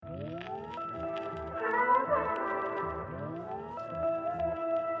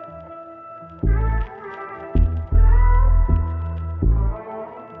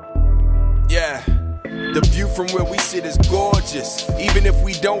The view from where we sit is gorgeous, even if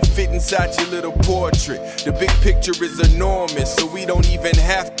we don't fit inside your little portrait. The big picture is enormous, so we don't even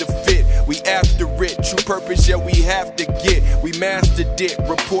have to fit. We after it, true purpose, yeah, we have to get. We mastered it,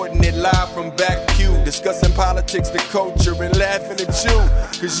 reporting it live from Black Pew, discussing politics, the culture, and laughing at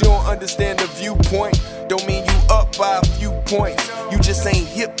you. Cause you don't understand the viewpoint, don't mean you up by a few points. You just ain't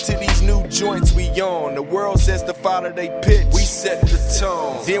hip to these new joints we on. The world says to follow they pitch, we set the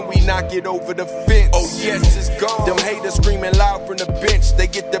tone, then we knock it over the fence. Oh yes, it's gone. Them haters screaming loud from the bench. They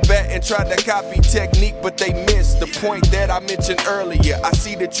get the bat and try to copy technique, but they miss the point that I mentioned earlier. I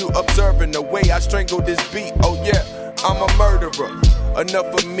see that you observing the way I strangle this beat. Oh yeah, I'm a murderer.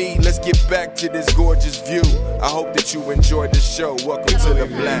 Enough of me, let's get back to this gorgeous view. I hope that you enjoyed the show. Welcome to the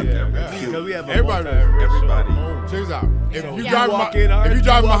Black Pew. Everybody. Check this out. If you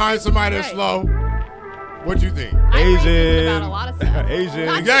driving behind somebody that's slow, what do you think? Asian. About a lot of stuff. Asian.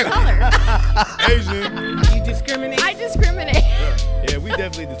 Not Exactly. Asian. You discriminate? I discriminate. Yeah, we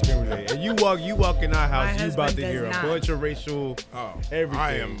definitely discriminate. And you walk in our house, you about to hear a bunch of racial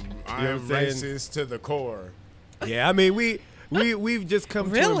everything. I am racist to the core. Yeah, I mean we've just come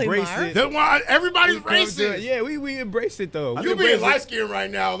to embrace it. Everybody's racist. Yeah, we embrace it though. You being light skinned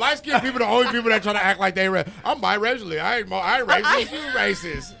right now. Light skinned people are the only people that try to act like they racist. I'm biracially. I ain't racist. You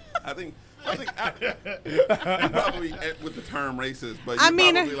racist. I think probably with the term racist, but I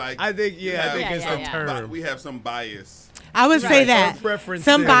think it's a term. We have some bias. I would say that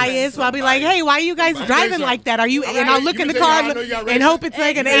some bias. I'll be like, "Hey, why are you guys driving like that? Are you?" And I'll look in the car and hope it's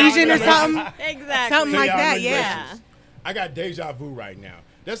like an Asian or something. Exactly. Something like that. Yeah. Racist. I got deja vu right now.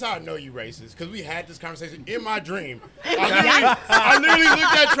 That's how I know you racist, because we had this conversation in my dream. I literally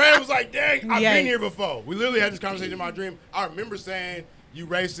looked at Trey and was like, dang, I've been here before. We literally had this conversation in my dream. I remember saying, you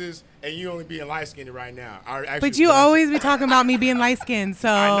racist, and you only being light-skinned right now. But you always be talking about me being light-skinned, so.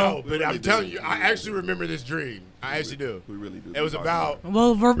 I know, but I'm telling you, I actually remember this dream. I actually do. We really do. It was about.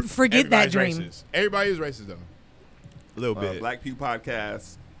 Well, forget that dream. Racist. Everybody is racist, though. A little bit. Black Pew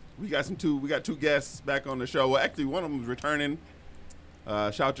podcast. We got two guests back on the show. Well, actually, one of them is returning.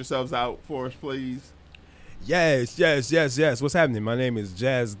 Shout yourselves out for us, please. Yes. What's happening? My name is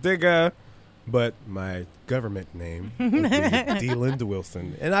Jazz Digger, but my government name would be D. Linda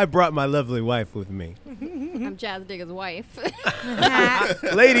Wilson. And I brought my lovely wife with me. I'm Jazz Digger's wife.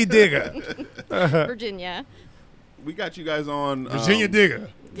 Lady Digger. Virginia. We got you guys on. Virginia Digger.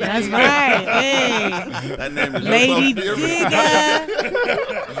 That's right. Hey. That name is Lady Digger.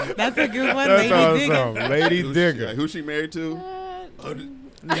 That's a good one. That's Lady awesome. Digger. Lady Digger. Who's she married to?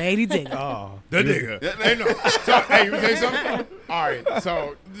 Lady Digger. Oh, the Digger. Hey, no. So, hey, you say something? All right.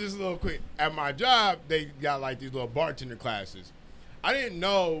 So, just a little quick. At my job, they got like these little bartender classes. I didn't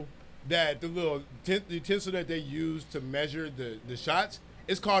know that the little utensil that they use to measure the shots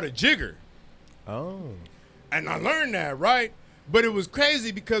is called a jigger. Oh. And I learned that, right? But it was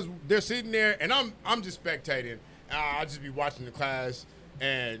crazy because they're sitting there, and I'm just spectating. I'll just be watching the class,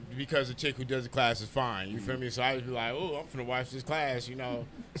 and because the chick who does the class is fine, you feel me? So I just be like, oh, I'm finna watch this class, you know?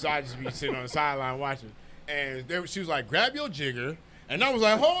 So I just be sitting on the sideline watching. And she was like, grab your jigger. And I was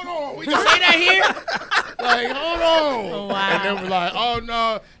like, hold on, we can say that here? Like, hold on. Oh, wow. And they were like, oh,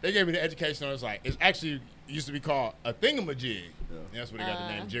 no. They gave me the education. I was like, it's actually used to be called a thingamajig. Yeah. That's where they got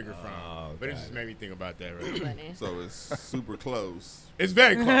the name Jigger from. Okay. But it just made me think about that right Funny. So it's super close. It's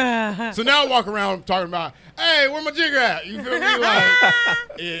very close. So now I walk around talking about, hey, where my jigger at? You feel me? Like,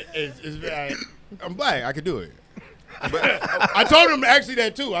 it's I'm black. I could do it. But I told him actually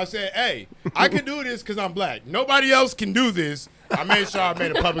that too. I said, hey, I can do this because I'm black. Nobody else can do this. I made sure I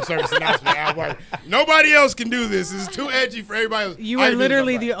made a public service announcement at work. Nobody else can do this. It's too edgy for everybody else. You were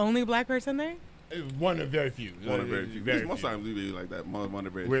literally the only black person there? It was one of very few. Most times we be like that. One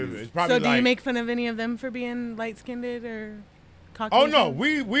of very few. So do you make fun of any of them for being light-skinned or Caucasian? Oh no,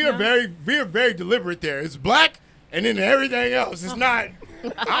 we are very deliberate there. It's black and then everything else. It's not.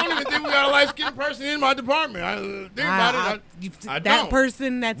 I don't even think we got a light-skinned person in my department. That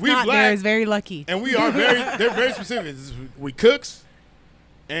person that's not black, there is very lucky. And we are they're very specific. We cooks,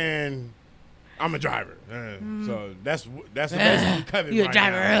 and I'm a driver. So that's the best we covered. You're right a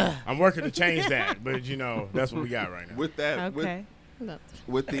driver. Now. I'm working to change that, but that's what we got right now. With that, okay.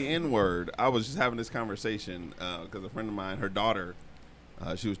 with the N-word, I was just having this conversation because a friend of mine, her daughter,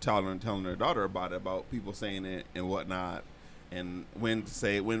 she was telling her daughter about people saying it and whatnot, and when to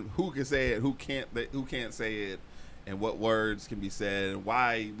say it, who can say it, who can't say it, and what words can be said, and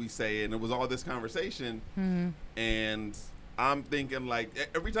why we say it, and it was all this conversation, and I'm thinking, like,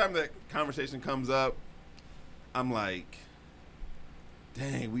 every time that conversation comes up, I'm like,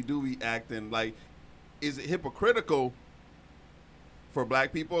 dang, we do be acting like, is it hypocritical for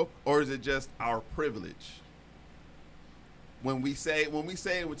black people, or is it just our privilege? When we say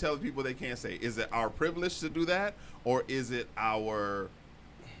and we tell people they can't say, is it our privilege to do that, or is it our?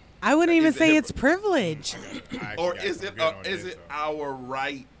 I wouldn't even say it's privilege. Or is it our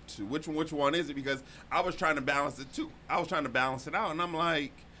right to? Which one is it? Because I was trying to balance it too. I was trying to balance it out, and I'm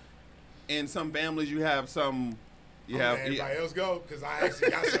like, in some families you have some. Everybody else go, because I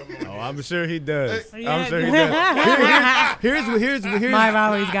actually got something. Oh, I'm sure he does. Yeah. I'm sure he does. Here's Marv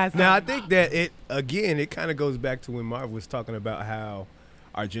always got something. Now I think that it kind of goes back to when Marv was talking about how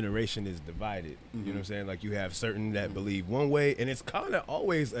our generation is divided. You know what I'm saying? Like, you have certain that believe one way, and it's kind of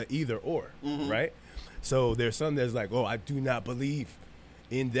always a either or, right? So there's some that's like, oh, I do not believe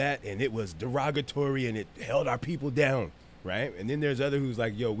in that, and it was derogatory, and it held our people down. Right? And then there's other who's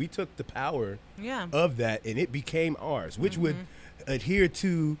like, yo, we took the power of that and it became ours, which would adhere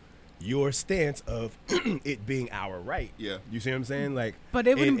to your stance of it being our right. Yeah. You see what I'm saying? Like, but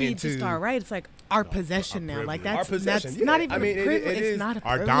it wouldn't be just our right. It's like our possession now. Like, that's not even a privilege. It's not a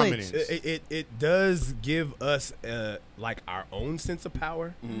privilege. Our dominance. It does give us like our own sense of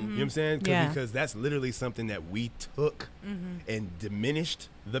power. You know what I'm saying? Because that's literally something that we took and diminished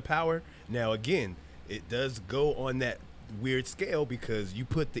the power. Now, again, it does go on that weird scale because you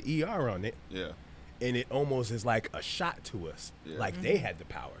put the ER on it, and it almost is like a shot to us, like they had the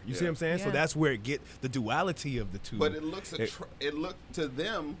power. You see what I'm saying? So that's where it get the duality of the two. But it looks it looked to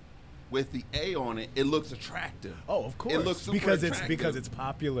them with the A on it. It looks attractive. Oh, of course. It looks super because attractive. it's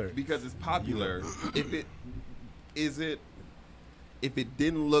popular. Because it's popular. If it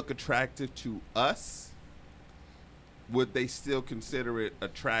didn't look attractive to us, would they still consider it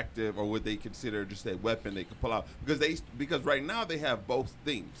attractive, or would they consider just a weapon they could pull out? Because right now they have both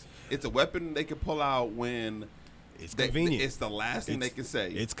things. It's a weapon they can pull out when it's convenient. It's the last thing they can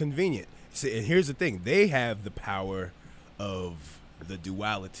say. It's convenient. See, and here's the thing: they have the power of the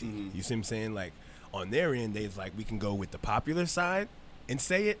duality. You see what I'm saying? Like, on their end, they's like, we can go with the popular side and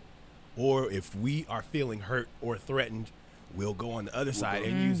say it, or if we are feeling hurt or threatened, we'll go on the other side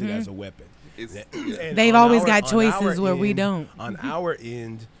and use it as a weapon. They've always got choices where we don't. On our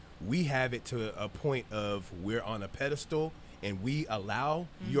end, we have it to a point of we're on a pedestal and we allow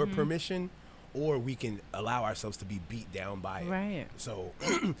your permission, or we can allow ourselves to be beat down by it. Right. So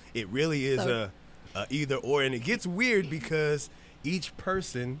it really is a either or, and it gets weird because each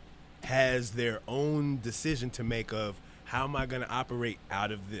person has their own decision to make of how am I going to operate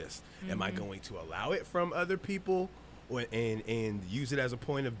out of this? Am I going to allow it from other people? And use it as a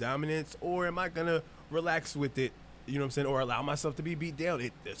point of dominance, or am I gonna relax with it? You know what I'm saying? Or allow myself to be beat down?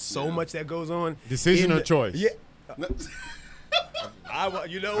 There's so much that goes on. Decision or choice? Yeah.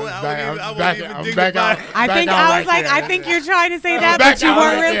 You know what? I think you're trying to say that, but you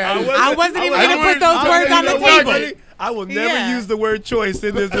weren't really. I wasn't even going to put those words on the table. I will never use the word choice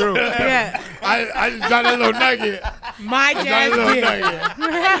in this room. I just got a little nugget. My jazz did.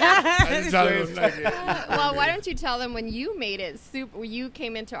 Well, why don't you tell them when you made it super? You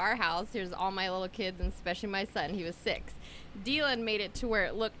came into our house. Here's all my little kids, and especially my son. He was 6. Dylan made it to where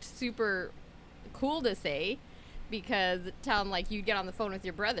it looked super cool to say, because tell him like you get on the phone with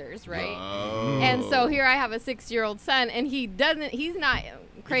your brothers, right? Oh. And so here I have a 6-year-old son, and he's not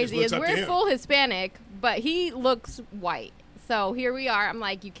crazy. We're full Hispanic, but he looks white. So here we are. I'm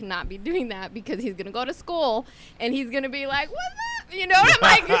like, you cannot be doing that, because he's going to go to school and he's going to be like, what's that? You know, I'm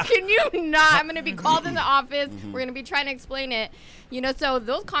like, can you not? I'm going to be called in the office. We're going to be trying to explain it. You know, so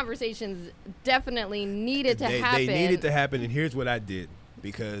those conversations definitely needed to happen. They needed to happen. And here's what I did,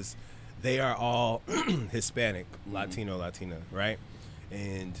 because they are all Hispanic, Latino, Latina, right?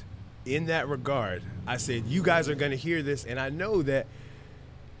 And in that regard, I said, you guys are going to hear this. And I know that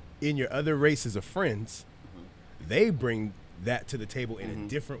in your other races of friends, they bring that to the table in a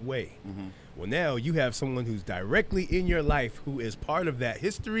different way. Well, now you have someone who's directly in your life who is part of that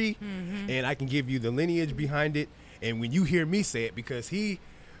history, and I can give you the lineage behind it. And when you hear me say it, because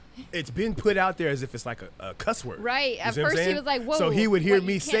it's been put out there as if it's like a cuss word. Right. At first he was like, whoa. So he would hear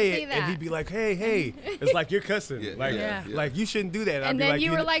me say it, and he'd be like, hey, it's like you're cussing. Like you shouldn't do that. And then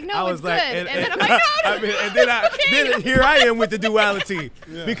you were like, no, I it's was like, good. And then I'm like, no. Then here I am with the duality.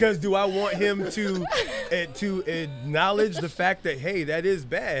 Because do I want him to acknowledge the fact that, hey, that is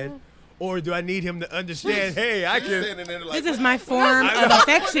bad? Or do I need him to understand, hey, I can... This is my form of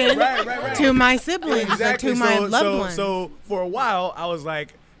affection to my siblings or to my loved ones. So for a while, I was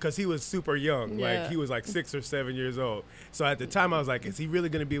like, because he was super young. Like, he was like 6 or 7 years old. So at the time, I was like, is he really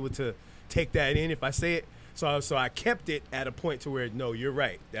going to be able to take that in if I say it? So I kept it at a point to where, no, you're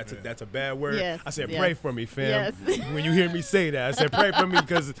right. That's a bad word. Yes, I said, pray for me, fam. Yes. When you hear me say that, I said, pray for me,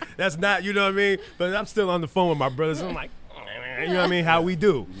 because that's not, you know what I mean? But I'm still on the phone with my brothers. I'm like, You know what I mean? How we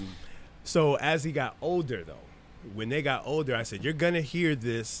do. So as he got older, though, when they got older, I said, you're going to hear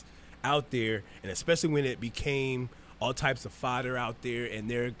this out there, and especially when it became all types of fodder out there, and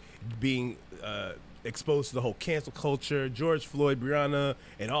they're being exposed to the whole cancel culture, George Floyd, Breonna,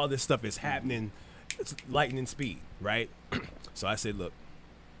 and all this stuff is happening. It's lightning speed, right? So I said, look,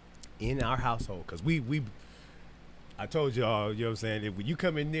 in our household, because I told y'all, you know what I'm saying, if when you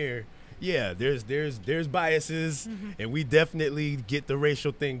come in there, yeah, there's biases, and we definitely get the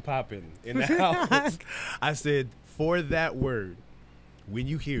racial thing popping in the house. I said, for that word, when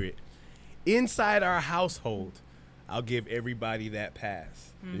you hear it, inside our household, I'll give everybody that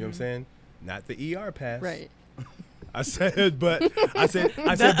pass. You know what I'm saying? Not the ER pass. Right. I said, but it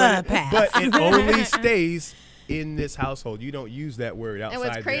only stays in this household. You don't use that word outside. And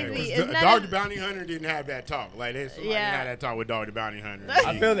what's crazy is Dog the Bounty Hunter didn't have that talk. Like somebody had that talk with Dog the Bounty Hunter.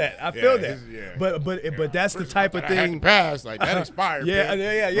 I feel that. Yeah. But that's the type of I had to thing. pass like that expired.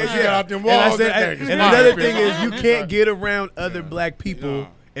 Yeah. You got out them walls. And another thing is you can't get around other black people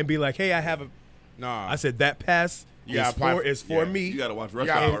and be like, hey, I have a. Nah. I said that pass. Is for me. You gotta watch Rush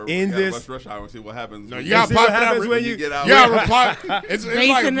Hour. Watch Rush Hour and see what happens. No, you gotta apply for that when you get out. You gotta apply. It's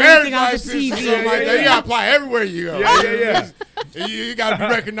like a marriage license or something like that. You gotta apply everywhere you go. Yeah. You gotta be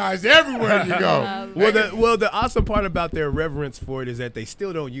recognized everywhere you go. Well, the awesome part about their reverence for it is that they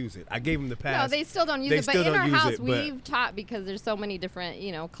still don't use it. I gave them the pass. No, they still don't use it. But in our house, we've taught, because there's so many different,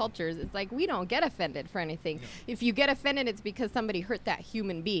 cultures. It's like we don't get offended for anything. No. If you get offended, it's because somebody hurt that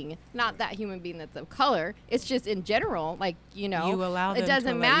human being, not that human being that's of color. It's just in general, like, you allow them it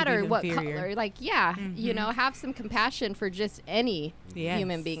doesn't to matter what inferior. color. Like, have some compassion for just any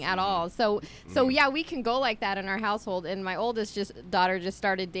human being at all. So yeah, we can go like that in our household. And my oldest daughter just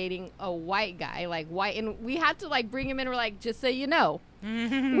started dating a white guy, like white, and we had to like bring him in. We're like, just so you know.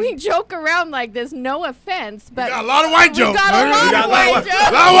 We joke around like this, no offense, but we got a lot of white jokes. A lot of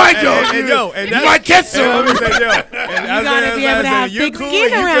white jokes. And you might catch some. You gotta be able to have thick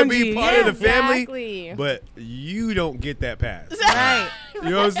skin around you. You can be part of the family, exactly. but you don't get that pass. Right. You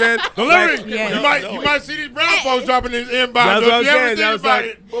know what I'm saying? Delivery. You might see these brown folks dropping this inbound. That's what I'm saying. That was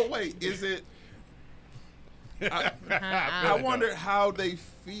like, but wait, is it? I wonder how they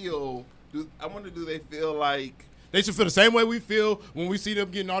feel. Do they feel like? They should feel the same way we feel when we see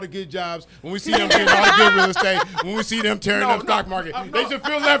them getting all the good jobs, when we see them getting all the good real estate, when we see them tearing up stock market. They should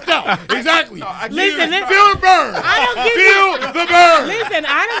feel left out. Exactly. Listen, feel the burn. Feel the burn. Listen,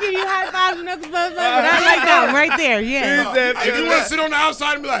 I don't give you high fives and knuckles, but I like that one right there. Yeah. If you want to sit on the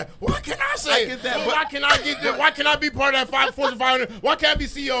outside and be like, what can I say? I get that, why can I get this? Why can I be part of that Fortune 500? Why can't I be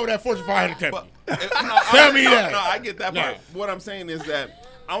CEO of that Fortune 500 company? Tell me that. No, I get that part. What I'm saying is that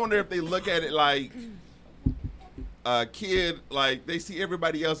I wonder if they look at it like a kid, like they see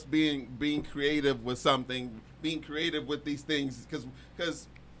everybody else being creative with something, being creative with these things, because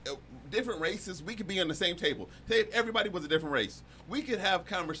different races, we could be on the same table. Say if everybody was a different race, we could have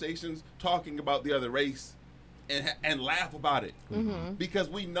conversations talking about the other race and laugh about it because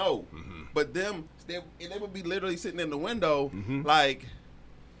we know. But they would be literally sitting in the window like,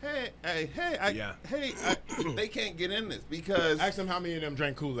 hey, they can't get in this because. Ask them how many of them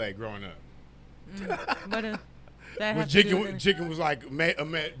drank Kool-Aid growing up. Chicken was like a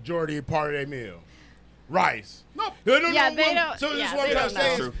majority part of their meal. Rice. No. They don't. So this is what I'm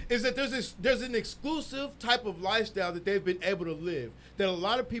trying to say is that there's an exclusive type of lifestyle that they've been able to live that a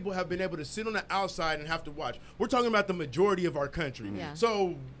lot of people have been able to sit on the outside and have to watch. We're talking about the majority of our country. Yeah.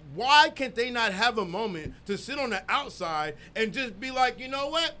 So why can't they not have a moment to sit on the outside and just be like, you know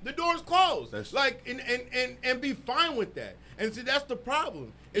what, the door's closed, and be fine with that? And see, that's the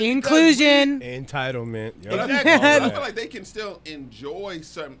problem. Inclusion, entitlement. Exactly. I feel like they can still enjoy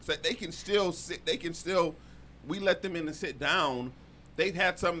some. They can still sit. They can still. We let them in and sit down. They've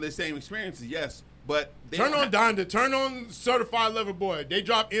had some of the same experiences, yes, but turn on Donda. Turn on Certified Lover Boy. They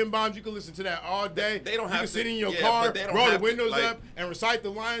drop M-bombs. You can listen to that all day. They don't you have can to sit in your car, roll the windows up, and recite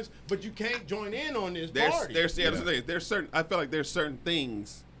the lines. But you can't join in on this party. There's certain. I feel like there's certain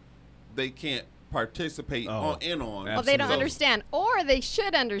things they can't participate on. Well, they don't understand, or they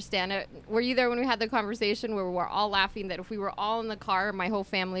should understand it. Were you there when we had the conversation where we're all laughing that if we were all in the car, my whole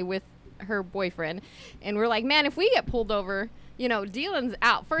family with her boyfriend, and we're like, man, if we get pulled over, Dylan's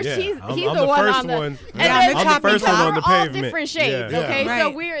out. First, he's I'm the one on the I'm the first one on the pavement. We're all different shades, okay? Right.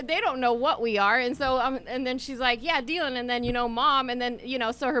 So they don't know what we are, and so and then she's like, yeah, Dylan, and then mom, and then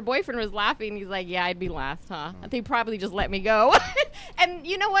so her boyfriend was laughing. He's like, yeah, I'd be last, huh? They probably just let me go, and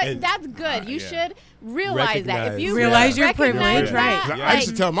you know what? That's good. You should. realize that. If you realize your recognize privilege, right? that, I used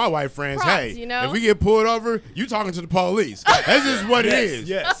to tell my white friends, props, hey, you know? if we get pulled over, you talking to the police. That's just what it is.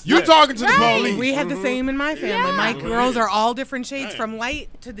 Yes. You talking to the police. We have the same in my family. Yeah. My girls are all different shades, from light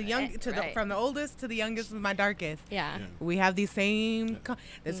to the young, Right. from the oldest to the youngest, is my darkest. Yeah. We have these same.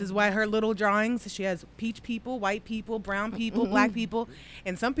 This is why her little drawings. She has peach people, white people, brown people, black people,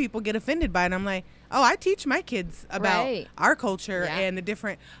 and some people get offended by it. I'm like, oh, I teach my kids about Right. our culture Yeah. and the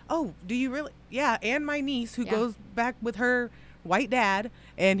different. Oh, do you really? Yeah, and my niece who Yeah. goes back with her white dad,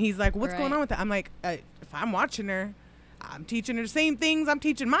 and he's like, what's going Right. on with that? I'm like, if I'm watching her, I'm teaching her the same things I'm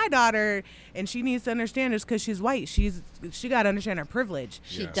teaching my daughter, and she needs to understand this because she's white. She got to understand her privilege.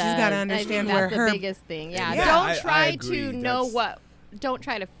 She does. She's got to I understand think where that's her the biggest thing. Yeah. Yeah. Don't I try agree. to know That's- don't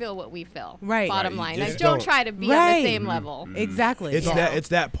try to feel what we feel. Right. Bottom Right. line. You Like, just don't don't. try to be on Right. the same level. exactly. It's Yeah.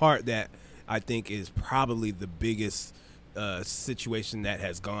 that part that I think is probably the biggest situation that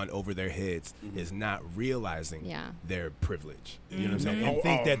has gone over their heads is not realizing their privilege. You know what I'm saying? And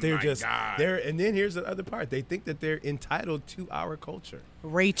think that they're just there. And then here's the other part: they think that they're entitled to our culture.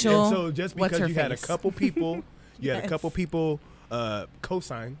 Rachel. And so just what's because her you had a face? couple people, Yes.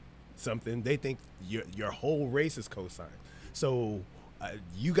 co-sign something, they think your whole race is co-signed. So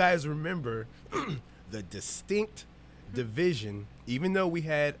you guys remember the distinct division, even though we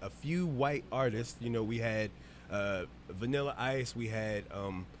had a few white artists, we had Vanilla Ice, we had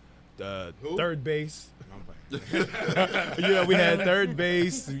third base. We had third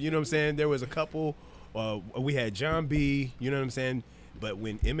base, you know what I'm saying? There was a couple, we had John B, you know what I'm saying? But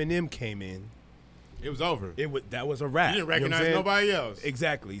when Eminem came in, It was over. that was a wrap. You didn't recognize nobody else.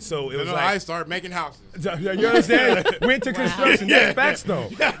 Exactly. So it was Then like I started making houses. you understand? Went to construction. That's facts, though.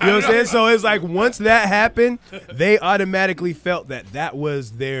 You know what I'm saying? So it's like once that happened, they automatically felt that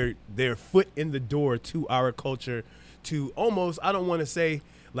was their foot in the door to our culture, to almost, I don't want to say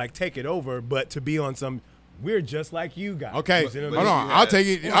like take it over, but to be on some, we're just like you guys. Okay, You know hold what I on. mean? I'll take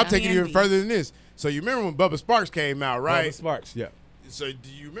it even Handy. further than this. So you remember when Bubba Sparks came out, right? Bubba Sparks, yeah. So do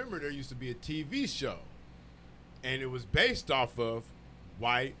you remember there used to be a TV show, and it was based off of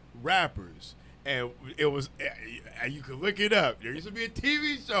white rappers, and it was, and you could look it up. There used to be a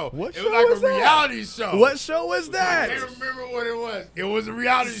TV show. What it show was like was a that? reality show. What show was I that? can't remember what it was. It was a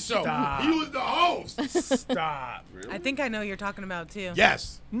reality Stop. show. He was the host. Stop. I think I know what you're talking about too.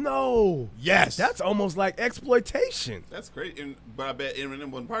 Yes. No. Yes. That's almost like exploitation. That's great, but I bet Eminem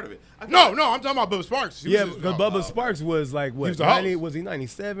wasn't part of it. No, I'm talking about Bubba Sparks. He Yeah, was because Bubba Sparks was like what? was the host. Was he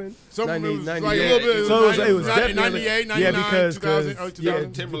 97? Some of it 90, was 98? like a little bit. So it was 90, definitely 98, 99, yeah, because 2000, early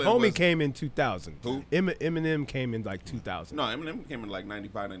 2000. Timberland homie was- came in 2000. Who? Eminem came in like 2000. No, Eminem came in like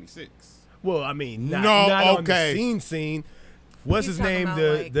 95, 96. Well, I mean, not No, on the okay. scene. What's He's his name?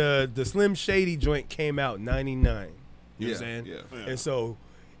 talking about, The Slim Shady joint came out 99. You know what I'm saying? Yeah. And so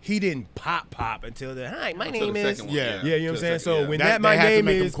he didn't pop until the hi, my Until name the is. second one, Yeah. Yeah, you know what I'm saying? So when that they my had name to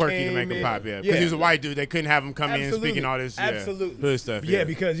make is him quirky to came make him in- pop, yeah. Because he was a white dude. They couldn't have him come in speaking all this Absolutely. hood stuff. Yeah,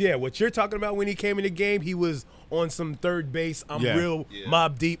 because what you're talking about when he came in the game, he was on some third base. I'm Yeah. real Yeah.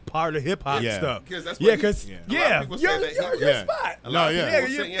 Mob Deep part of hip hop Yeah. stuff. Because that's Yeah, what because a lot of people say you're that he was- your Yeah. spot. A lot of No, people yeah.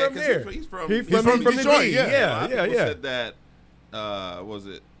 say- you're yeah, from 'cause there. He's from He's from Detroit, the D. yeah. A lot Yeah, of yeah, people yeah. said that. Was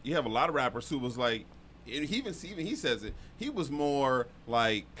it? You have a lot of rappers who was like, and even he says it. He was more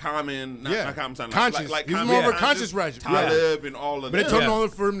like common, not common, conscious. like He was common, more of a conscious rapper. Talib and all of But it them. took him only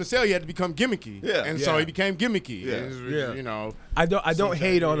for him to sell. He had to become gimmicky. Yeah. And Yeah. so he became gimmicky. Yeah. It was, Yeah. You know. I don't Sometimes,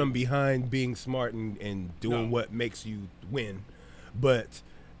 hate on yeah. him behind being smart and doing what makes you win, but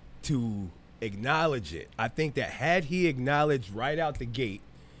to acknowledge it, I think that had he acknowledged right out the gate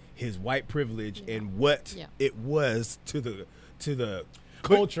his white privilege and what it was to the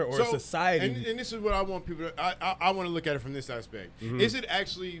culture or So, society. And this is what I want people to, I want to look at it from this aspect. Mm-hmm. Is it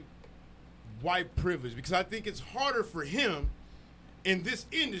actually white privilege? Because I think it's harder for him in this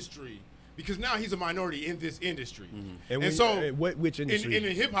industry because now he's a minority in this industry. And And so which industry? in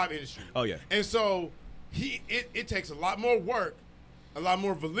the hip hop industry. Oh, yeah. And so it takes a lot more work, a lot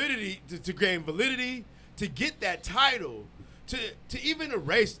more validity to gain validity, to get that title, to even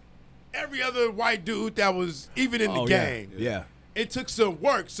erase every other white dude that was even in the game. Yeah. It took some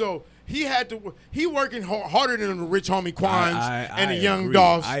work. So he had to. He working harder than the Rich Homie Quans and the Young agree.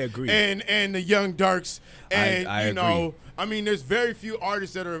 Dolphs. I agree. And the Young Durks. And I you know, agree. I mean, there's very few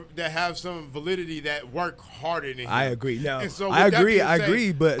artists that have some validity that work harder than him. I agree. Now, And so I with that agree. being I said,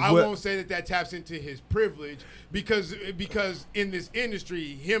 agree. But I what- won't say that taps into his privilege because in this industry,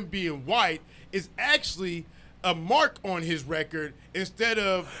 him being white is actually a mark on his record instead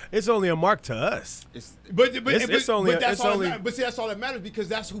of. It's only a mark to us. But It's only. But that's It's all. only. But see, that's all that matters because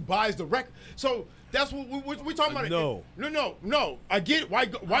that's who buys the record. So that's what we're talking about. No. I get why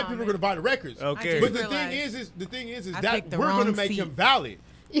people are going to buy the records. Okay. But the thing is that we're going to make him valid.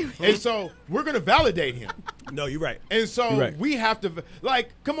 And so we're going to validate him. No, you're right. And so right. we have to, like,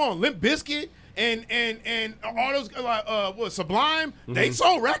 come on, Limp Bizkit and all those, Sublime, they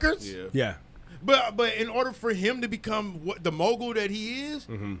sold records. Yeah. But in order for him to become the mogul that he is,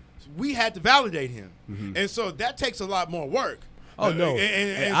 we had to validate him. And so that takes a lot more work. Oh no,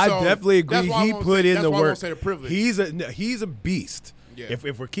 and I so definitely agree. He put in the work. Say the privilege. He's a beast. Yeah.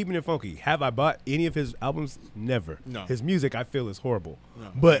 If we're keeping it funky, have I bought any of his albums? Never. No. His music I feel is horrible.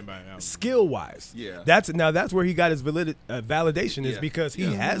 No, but skill wise, that's where he got his validation is because he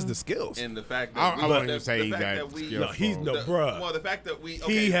has the skills. And the fact that I wouldn't even say he got skills. No, he's bruh. Well, the fact that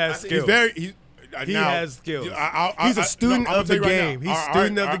he has skills. He has skills. He's a student of the game. He's a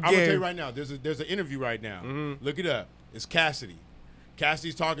student of the game. I'm gonna tell you right now. There's an interview right now. Look it up. It's Cassidy.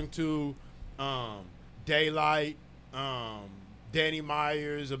 Cassidy's talking to Daylight, Danny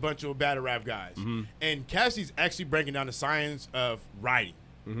Myers, a bunch of battle rap guys. And Cassidy's actually breaking down the science of writing.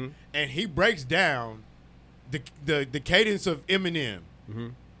 And he breaks down the cadence of Eminem.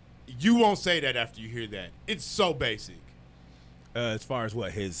 You won't say that after you hear that. It's so basic. As far as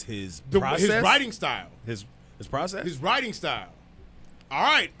what his process? His writing style. His process? His writing style. All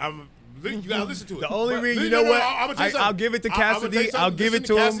right, you gotta listen to it. The only reason, you know what? I'll give it to Cassidy. I'll give it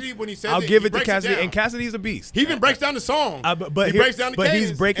to him. I'll give it to Cassidy, and Cassidy's a beast. He even breaks down the song. But he breaks down the cadence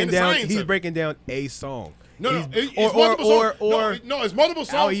he's breaking and the down. science He's of it. breaking down a song. No, it's multiple songs. No, it's multiple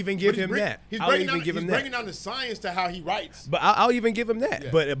songs. I'll even give him that. He's breaking down the science to how he writes. But I'll even give him that.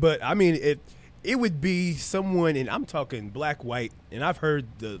 Yeah. But I mean, it would be someone, and I'm talking black, white, and I've heard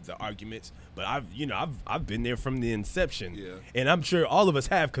the arguments, but I've been there from the inception, and I'm sure all of us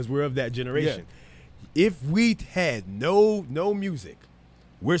have because we're of that generation. If we had no music,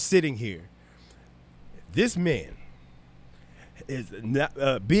 we're sitting here. This man is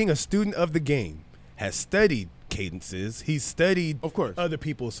not, being a student of the game, has studied cadences. He's studied, of course, other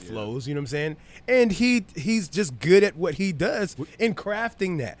people's flows. You know what I'm saying? And he's just good at what he does in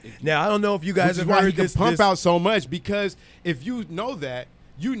crafting that. Now I don't know if you guys have heard this. Pump out so much because if you know that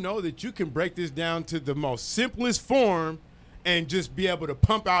you can break this down to the most simplest form and just be able to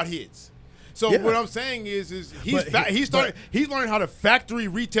pump out hits. So what I'm saying is he's learning how to factory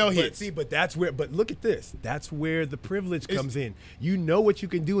retail hits. But look at this. That's where the privilege comes in. You know what you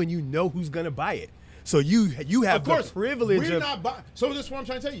can do, and you know who's gonna buy it. So you have the privilege. We're not buying. So that's what I'm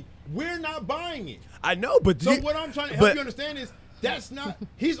trying to tell you. We're not buying it. I know, but so what I'm trying to help you understand is that's not.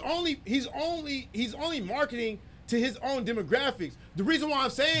 He's only marketing to his own demographics. The reason why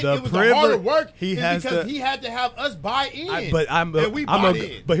I'm saying it was the harder work is because he had to have us buy in. But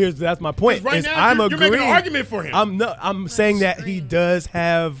that's my point. Right now, you're making an argument for him. I'm saying that he does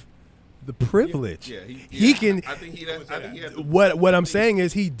have the privilege. He can. I think he has. What I'm saying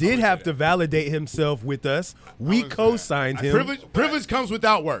is he did have to validate himself with us. We co-signed him. Privilege comes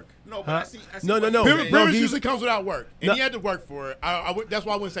without work. No, but I see No. Privilege usually comes without work, and he had to work for it. That's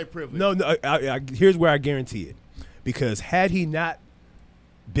why I wouldn't say privilege. No. Here's where I guarantee it, because had he not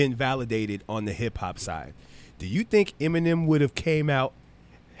been validated on the hip hop side, do you think Eminem would have came out,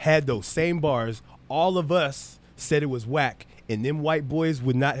 had those same bars? All of us said it was whack, and them white boys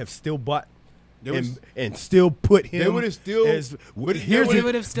would not have still bought and still put him. They would have still.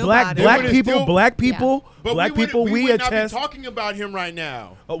 Black people. We attest. Not be talking about him right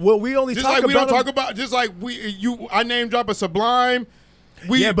now. Well, we only just talk like we about don't talk about. Just like I name drop a Sublime.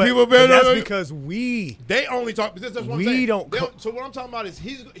 But that's because they only talk. That's what I'm saying. So what I'm talking about is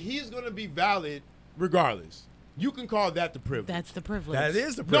he's going to be valid regardless. You can call that the privilege. That's the privilege. That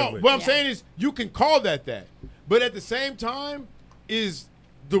is the privilege. No, what I'm saying is you can call that. But at the same time, is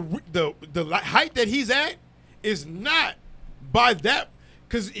the height that he's at is not by that,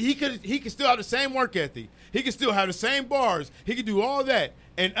 because he could still have the same work ethic. He could still have the same bars. He could do all that,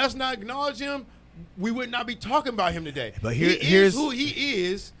 and us not acknowledge him, we would not be talking about him today. But here's who he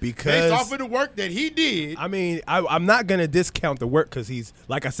is based off of the work that he did. I mean, I'm not gonna discount the work because he's,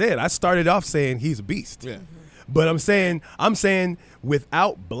 like I said, I started off saying he's a beast. Yeah. But I'm saying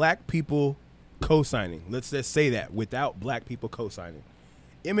without black people co-signing, let's just say that, without black people co-signing,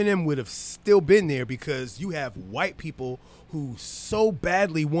 Eminem would have still been there, because you have white people who so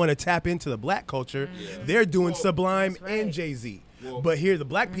badly want to tap into the black culture. They're doing Sublime and Jay-Z. But here, the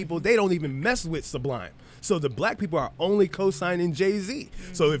black people, they don't even mess with Sublime. So the black people are only co-signing Jay-Z.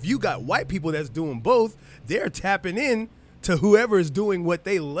 So if you got white people that's doing both, they're tapping in to whoever is doing what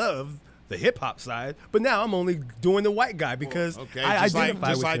they love the hip hop side, but now I'm only doing the white guy because I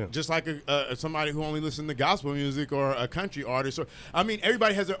identify with him. Just like somebody who only listens to gospel music or a country artist. Or I mean,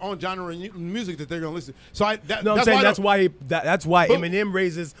 everybody has their own genre of music that they're gonna listen. So that's why Eminem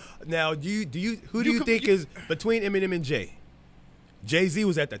raises. Now, who do you think is between Eminem and Jay? Jay-Z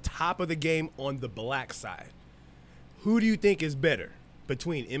was at the top of the game on the black side. Who do you think is better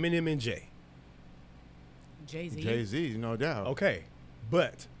between Eminem and Jay? Jay-Z. Jay-Z, no doubt. Okay,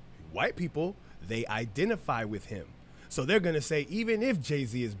 but white people, they identify with him. So they're going to say, even if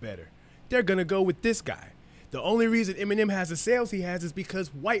Jay-Z is better, they're going to go with this guy. The only reason Eminem has the sales he has is because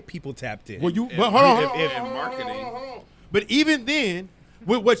white people tapped in. Well, hold on, marketing. But even then,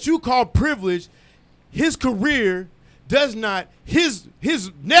 with what you call privilege, his career does not, his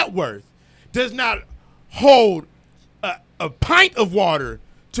net worth does not hold a pint of water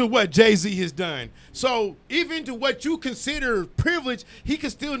to what Jay-Z has done. So even to what you consider privilege, he can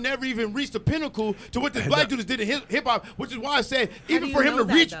still never even reach the pinnacle to what this black dude did in hip-hop, which is why I said even for him to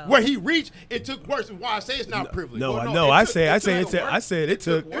reach where he reached, it took worse. And why I say it's not privilege. I said it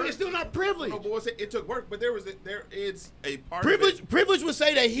took. It's still not privilege. No, but it took work, but there is a part privilege. of it. Privilege would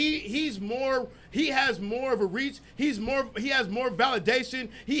say that he has more of a reach. He has more validation.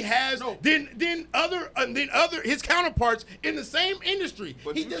 He has than other his counterparts in the same industry.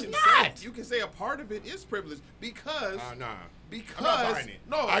 But he does not. You can say a part of it is privilege because because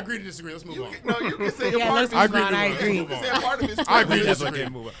no, I agree to disagree. Let's move on. You can say a part of it. I agree. You can say a part of it is I agree privilege. to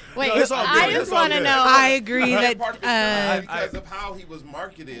disagree. Wait, I just want to know. I agree that because of how he was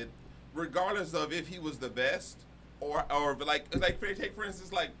marketed, regardless of if he was the best or like take for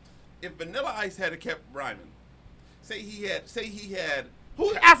instance, like if Vanilla Ice had kept rhyming, say he had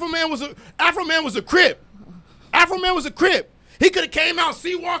who Afro Man was a Crip. Afro Man was a Crip. He could have came out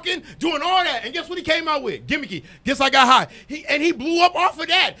sea-walking, doing all that, and guess what he came out with? Gimmicky. Guess I Got High. He blew up off of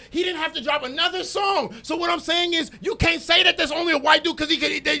that. He didn't have to drop another song. So what I'm saying is, you can't say that there's only a white dude because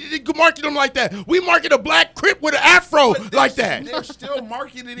they could market him like that. We market a black Crip with an afro like that. They're still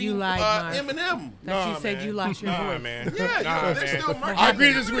marketing Eminem. You said you lost your voice. Man. Yeah, they're still marketing. I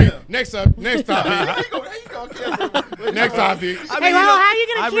agree to disagree. Next topic. Next topic. Hey, how you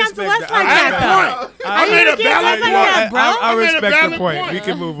gonna cancel us like that, though? I made a valid point, bro. I respect the point. We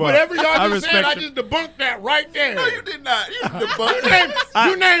can move on. Whatever y'all just said, I just debunked that right there. No, you did not. You debunked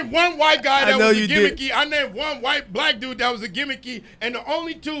You named one white guy that was a gimmicky. I named one white black dude that was a gimmicky, and the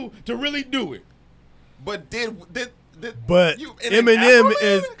only two to really do it. But But Eminem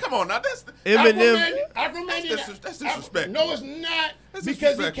is. Come on now, that's Eminem. That's disrespectful. No, it's not. That's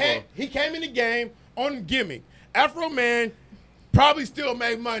because he came in the game on gimmick. Afro Man probably still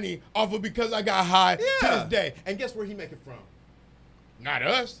made money off of Because I Got High to this day. And guess where he make it from? Not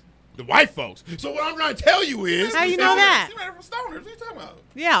us. The white folks. So what I'm trying to tell you is, how you know that? He made it from stoners. What are you talking about?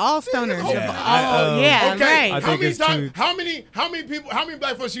 Yeah, all stoners. Okay. Right. How many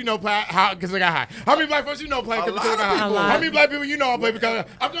black folks you know play Because I Got High? How many black folks you know play Because I Got High? How many black people you know play Because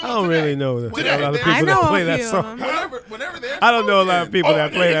I don't really know a lot of people I know that play a that few song. Whenever I don't know a lot of people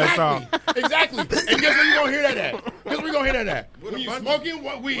that play that song. Exactly. And guess where you gonna hear that at? Guess where you gonna hear that at? When you smoking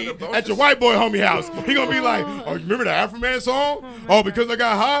weed at your white boy homie house, he gonna be like, "Oh, you remember the Afro Man song? Oh, Because I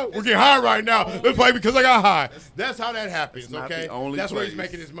Got High? We're getting high right now. Let's play Because I Got High." That's how that happens. Okay. That's where he's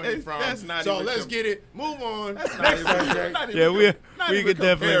making his money from. So let's get it. Move on. Yeah, we could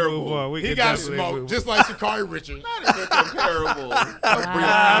definitely move on. He got smoked just like Sha'Carri Richards. Not even comparable.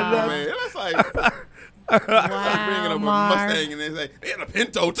 That's like. Bringing up a Mustang and they say they had a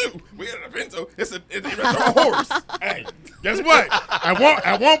Pinto too. We had a Pinto. It's a horse. Hey, guess what?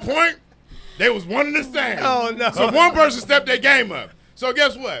 At one point, they was one and the same. Oh no! So one person stepped their game up. So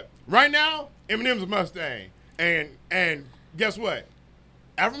guess what? Right now, Eminem's a Mustang, and guess what?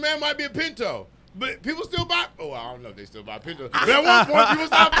 Afro Man might be a Pinto. But people still buy. Oh, I don't know if they still buy Pinto. But at one point, people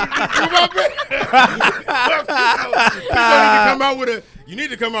stopped. You need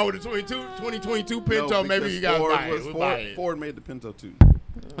to come out with a 2022 Pinto. No, maybe you got to buy it. Ford made the Pinto too.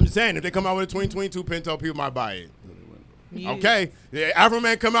 I'm just saying, if they come out with a 2022 Pinto, people might buy it. Okay, Afro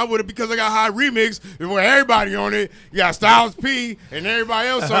Man come out with it Because I Got High remix with everybody on it. You got Styles P and everybody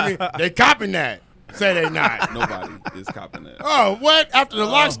else on it. They copping that. Say they not. Nobody is copping that. Oh, what? After the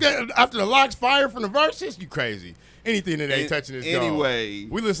locks fire from the verses? You crazy. Anything that ain't touching this anyway.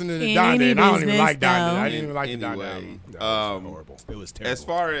 dog. We listening to Donda, and I don't even like Donda. I didn't even like the Donda album. Horrible. It was terrible. As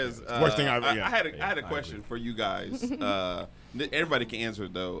far as worst thing I had a question for you guys. Everybody can answer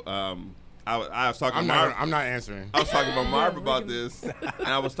it though. I was talking. I'm not answering. I was talking about Marv about this, and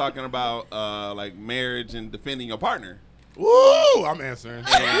I was talking about like marriage and defending your partner. Woo! I'm answering.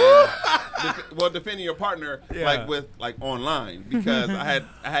 defending your partner like online, because I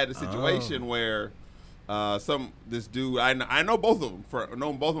had a situation where this dude I know both of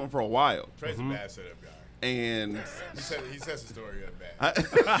them for a while. Trey's a bad setup guy. And he sets the story up bad.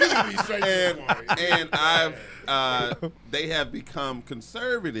 You can be straight to the point. And they have become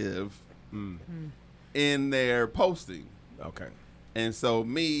conservative in their posting. Okay. And so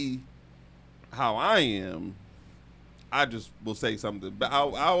how I am, I just will say something, but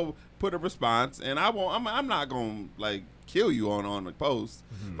I'll put a response, and I'm not gonna like kill you on the post.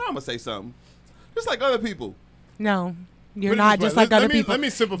 But I'm gonna say something, just like other people. No. You're not just like other people. Let me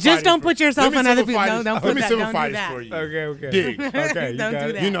simplify. Just don't put yourself on other people. No, don't put that. Let me simplify this for you. Okay. Dig. Okay. Don't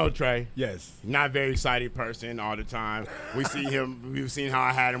do that. You know Trey. Yes. Not a very excited person all the time. We've seen how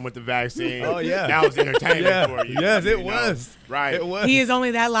I had him with the vaccine. Oh yeah. That was entertainment for you. Yes, it know? was. Right. It was. He is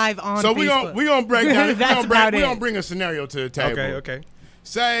only that live on So Facebook. we gonna break down. That's we gonna bring a scenario to the table. Okay.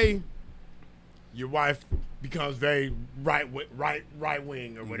 Say your wife becomes very right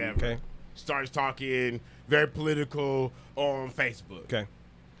wing or whatever. Okay. Starts talking very political on Facebook. Okay.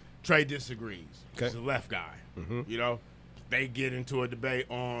 Trey disagrees. Okay. He's a left guy. Mm-hmm. You know, they get into a debate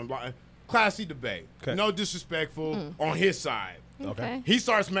on classy debate. Okay. No disrespectful on his side. Okay. He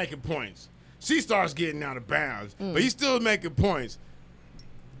starts making points. She starts getting out of bounds, but he's still making points.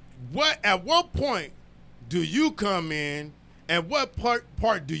 At what point do you come in, and what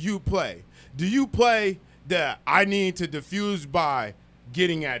part do you play? Do you play that I need to diffuse by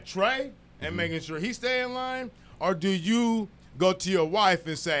getting at Trey and making sure he stay in line, or do you go to your wife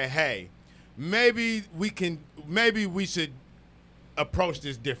and say, "Hey, maybe we should approach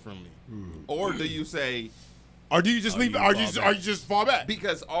this differently," Or do you say, or do you just leave? Or you just fall back?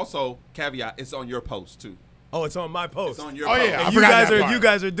 because also caveat, it's on your post too. Oh, it's on my post. It's on your Oh, post. yeah. I And forgot that part. you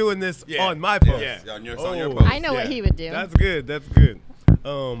guys are doing this Yeah. on my post. Yeah. It's on your Oh. post. I know what Yeah. he would do. That's good.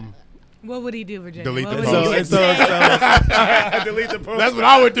 What would he do, Virginia? Delete What the would post. he do? So delete the post. That's what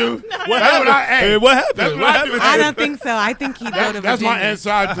I would do. What happened? What happened? That's what I do. I don't think so. I think he'd go to That's my Virginia. answer.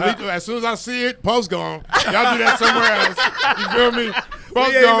 I delete it. As soon as I see it, post gone. Y'all do that somewhere else. You feel me?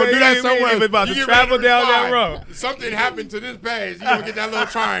 Post gone. Do that somewhere else. about You to get travel ready to down that reply. road. Something happened to this page. You gonna get that little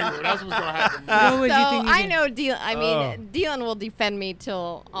triangle. That's what's gonna happen. What would So you think? I know Dylan will defend me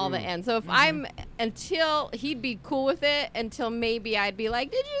till all the end. So if until he'd be cool with it, until maybe I'd be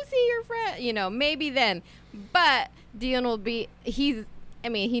like, "Did you see your friend?" You know, maybe then. But Dylan will be. He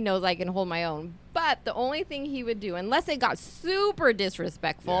knows I can hold my own. But the only thing he would do, unless it got super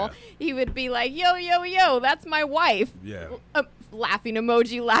disrespectful, he would be like, yo, that's my wife. Yeah. Laughing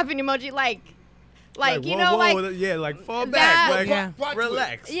emoji, like you whoa, know, whoa, like yeah, like fall that- back, like Yeah. Plot twist.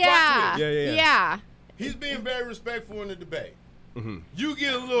 relax. yeah, Yeah. He's being very respectful in the debate. Mm-hmm. You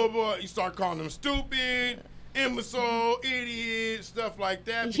get a little boy, you start calling him stupid, imbecile, idiot, stuff like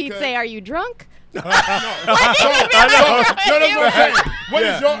that. He'd because- say, "Are you drunk?" No, that's what I'm saying.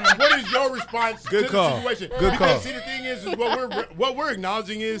 What is your response Good to call. the situation? Good Because, call. see, the thing is what we're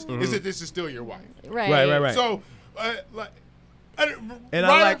acknowledging is that this is still your wife. Right. So, And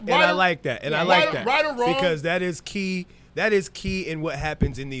I like that. Right or wrong, because that is key. That is key in what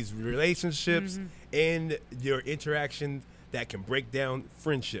happens in these relationships and your interactions that can break down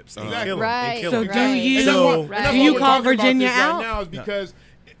friendships and Exactly. kill them. Right. And kill So them. do you- And that's why- Right. and that's Do why you we're call talking about Virginia this out? right now is because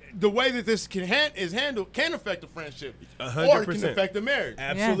the way that this is handled can affect a friendship, or it can 100%. affect a marriage.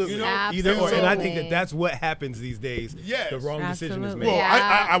 Absolutely. You know? Either or. And I think Absolutely. that's what happens these days. Yes. The wrong decision is Absolutely. made. Well,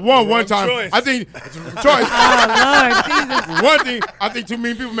 Yeah. I won one Wrong time. choice. I think choice. Oh Lord, Jesus. One thing, I think too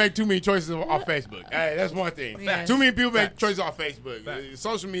many people make too many choices off Facebook. Hey, that's one thing. Yes. Too many people make Facts. choices off Facebook. Facts.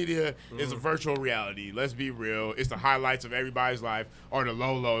 Social media is a virtual reality. Let's be real. It's the highlights of everybody's life or the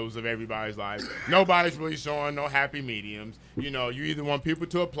low lows of everybody's life. Nobody's really showing no happy mediums. You know, you either want people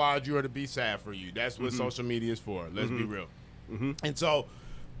to applaud you or to be sad for you. That's what social media is for. Let's be real. And so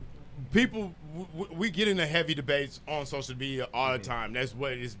people, we get into heavy debates on social media all the time. That's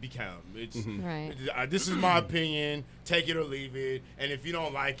what it's become. It's Right. This is my opinion. Take it or leave it. And if you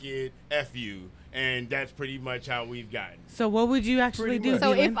don't like it, F you. And that's pretty much how we've gotten. So what would you actually Pretty do? much.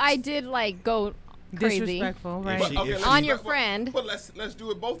 So Dylan? if I did like go crazy Disrespectful, right? If she- on your friend, But let's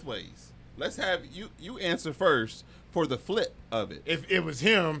do it both ways. Let's have you answer first for the flip of it. If it was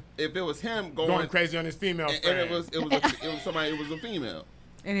him If it was him going crazy on his female and friend. it was somebody, it was a female.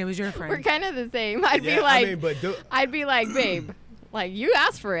 And it was your we're friend. kind of the same. I'd Yeah, be like, I mean, but I'd be like, babe, like you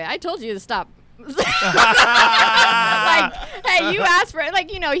asked for it. I told you to stop. Like, hey, you asked for it.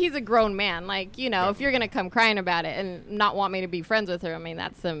 Like, you know, he's a grown man. Like, you know, if you're gonna come crying about it and not want me to be friends with her, I mean,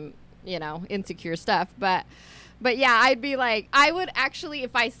 that's some, you know, insecure stuff. But But yeah, I'd be like, I would actually,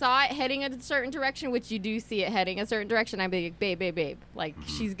 if I saw it heading a certain direction, which you do see it heading a certain direction, I'd be like, babe. Like,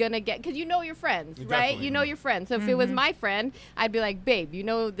 she's going to get, because you know your friends, right? Definitely. You know your friends. So if it was my friend, I'd be like, babe, you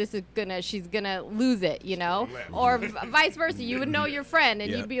know this is she's going to lose it, you know? Or vice versa. You would know your friend,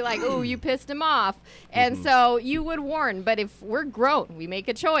 and you'd be like, oh, you pissed him off. And so you would warn. But if we're grown, we make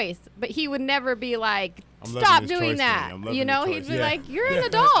a choice. But he would never be like, stop doing that. You know, he'd be like, you're an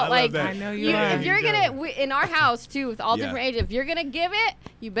adult. Like, I know you are. if you're going to, in our house, too, with all different ages, if you're going to give it,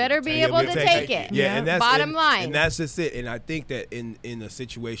 you better be able to take it. Yeah, and that's bottom line. And that's just it. And I think that in a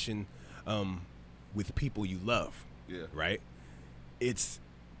situation with people you love, right, it's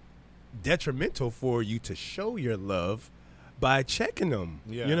detrimental for you to show your love by checking them.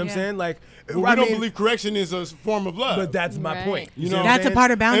 Yeah. You know what I'm saying? Like, we don't believe correction is a form of love. But that's my point. You know, that's a part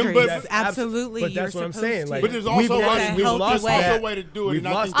of boundaries. That's absolutely. But that's what I'm saying. Like, but there's also a way to do it.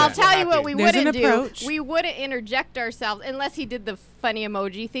 I'll tell you what we There's wouldn't approach. do. We wouldn't interject ourselves unless he did the funny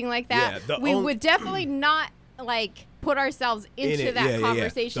emoji thing like that. Yeah, we would definitely not like put ourselves into that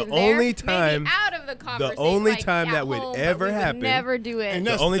conversation. The only time, maybe out of the conversation, the only like time that home, would ever happen, never do it. And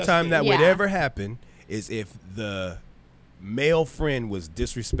the only time that would ever happen is if the male friend was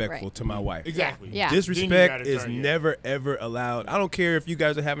disrespectful to my wife. Exactly. Yeah. Disrespect is never ever allowed. I don't care if you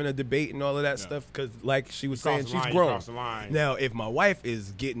guys are having a debate and all of that stuff, because like she was saying, she's grown. Now, if my wife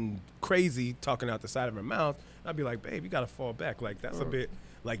is getting crazy talking out the side of her mouth, I'd be like, babe, you gotta fall back. Like, that's a bit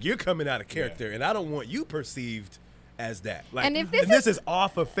like you're coming out of character, and I don't want you perceived as that. Like, and if this is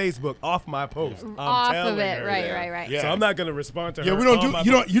off of Facebook, off my post. I'm off telling of it, her right. Yeah. So I'm not gonna respond to her. Yeah, we don't do.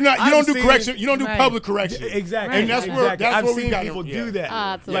 You don't do correction. You don't do public correction. Exactly. And that's where I've we seen got people do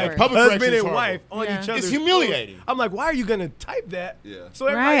that. Like public husband and horrible. wife on each other. It's humiliating. I'm like, why are you gonna type that? Yeah. So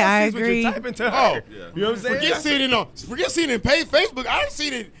everybody else sees what you're typing to her. Yeah. You know what I'm saying? Forget seeing it in paid Facebook. I didn't see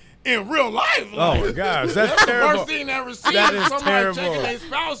it in real life. Oh my gosh, that's terrible. The worst thing I ever seen. That is somebody terrible. checking their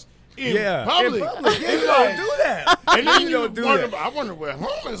spouse in public. public. Yeah, you don't do that. And then you don't do wonder, that. I wonder what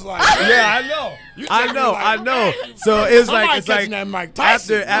home is like. Yeah, I know. So it's like that Mike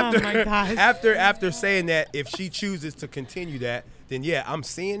Tyson. after saying that, if she chooses to continue that, then I'm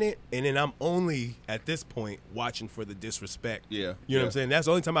seeing it, and then I'm only at this point watching for the disrespect. Yeah. You know what I'm saying? That's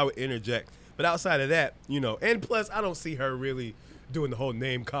the only time I would interject. But outside of that, and plus I don't see her really doing the whole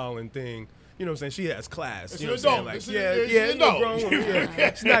name calling thing. You know what I'm saying? She has class. You know what I'm saying?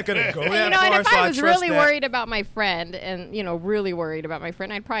 Like, she's not gonna go that far. And if so I was trust really that. worried about my friend, and really worried about my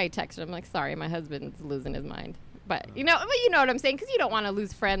friend, I'd probably text her. I'm like, sorry, my husband's losing his mind. But you know what I'm saying, because you don't want to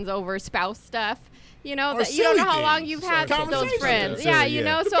lose friends over spouse stuff. You know, that you don't know how long you've had those friends. Yeah, you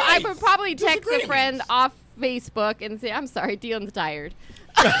know. So I would probably text a friend off Facebook and say, I'm sorry, Dion's tired.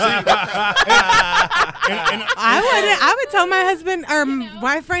 I would tell my husband or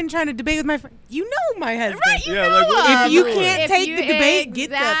my friend trying to debate with my friend. You know my husband. Right, you know him. If you can't take the debate, get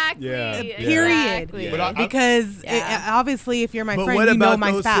the period. Exactly. Because obviously, if you're my friend, you know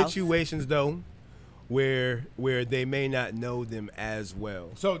my spouse. But what about those situations though, where they may not know them as well?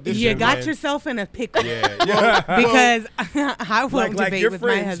 So you got yourself in a pickle. Because I won't debate with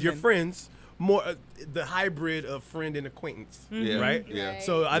my husband. Your friends. More the hybrid of friend and acquaintance, right? Yeah.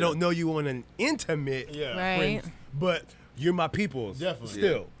 So I don't know you on an intimate friend, but you're my people's. Definitely.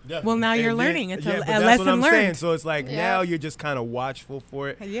 Still. Definitely. Well, now you're learning. It's a that's lesson what I'm learned. saying. So it's like now you're just kind of watchful for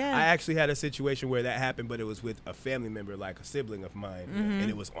it. Yeah. I actually had a situation where that happened, but it was with a family member, like a sibling of mine, and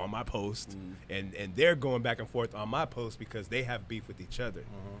it was on my post, and they're going back and forth on my post because they have beef with each other.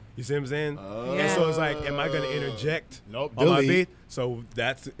 You see what I'm saying? And so it's like, am I going to interject on my beef? So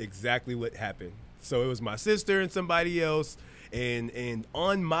that's exactly what happened. So it was my sister and somebody else. And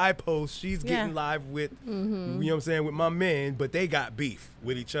on my post, she's getting live with, you know what I'm saying, with my men, but they got beef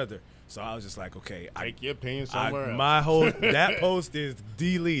with each other. So I was just like, okay, take your opinion somewhere else. My whole that post is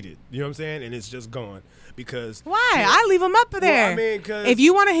deleted. You know what I'm saying? And it's just gone because why? I leave them up there. Well, I mean, cause if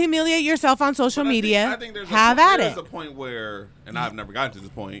you want to humiliate yourself on social media, I think have at it. There's a point where, and I've never gotten to this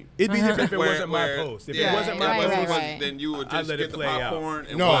point. It'd be different if it wasn't my post. If it wasn't my post, then you would just get the popcorn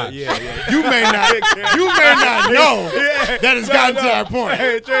and no, watch. You may not know that it's gotten to that point.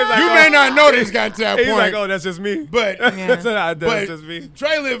 You may not know that it's gotten to that point. He's like, oh, that's just me. But that's just me.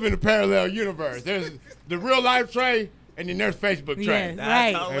 Trey live in a parallel universe. There's the real life Trey, and then there's Facebook Trey.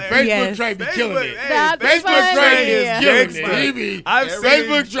 Right. And Facebook Trey be killing it. Facebook Trey is killing it.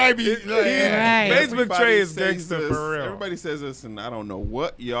 Facebook Trey be Facebook Trey is gangster for real. Everybody says this, and I don't know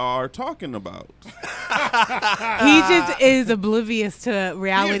what y'all are talking about. He just is oblivious to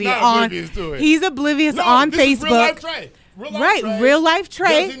reality. He's oblivious to it. He's oblivious on this is Facebook. real life Trey. Real life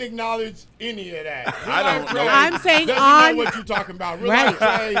Trey doesn't acknowledge any of that. I don't know. I'm saying doesn't on know what you're talking about. Real life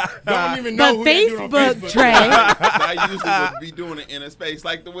Trey don't even the know who they do on Facebook Facebook. Trey. I usually would be doing it in a space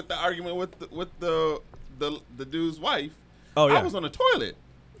like with the argument with the dude's wife. Oh yeah. I was on the toilet.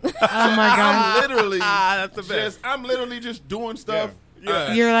 Oh my god. I'm literally That's the best. I'm literally just doing stuff.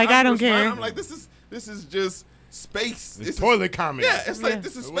 Yeah. You're like, I don't care. I'm like, this is just space. It's toilet comments. Yeah, it's like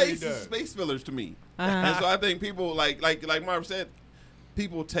this is The way he space. This is does. space fillers to me. Uh-huh. And so I think people like Marv said,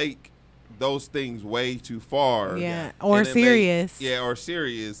 people take those things way too far. Yeah, or And it serious. or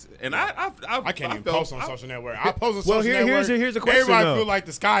serious. And I can't even felt- post on social network. I post on Well, social network. here's a question, Everybody though. feel like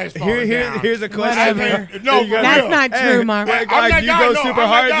the sky is falling down. Here's a question. Whatever. No, You got- That's real. not true, Marv. I'm Like, that you guy, go no, super I'm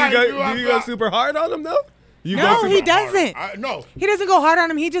hard. that guy, dude. Do you go super hard on them though? You go No, super he doesn't. No. He doesn't go hard on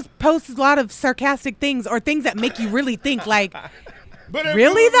him. He just posts a lot of sarcastic things or things that make you really think. Like, But if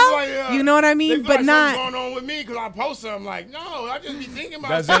really it was though? like, You know what I they mean? feel But like not. something's going on with me because I post something. Like, no, I just be thinking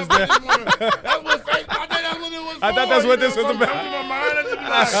about That's stuff. just I just wanna, that's what fake, I thought that's what it was I thought for, that's what you this know, was something about. comes to my mind, I just be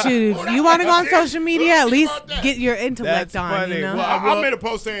like, Shoot, oh, if you want to go on that's it. social media, What at you least about that? get your intellect That's on. funny. You know. Well, I made a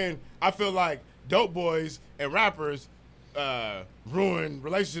post saying I feel like dope boys and rappers ruin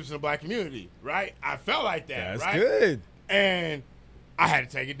relationships in the black community, right? I felt like that, That's right? good. And I had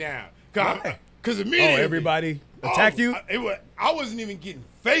to take it down. Why? Because Oh, immediately. everybody attacked you? I wasn't even getting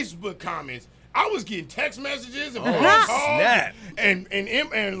Facebook comments. I was getting text messages and phone snap. calls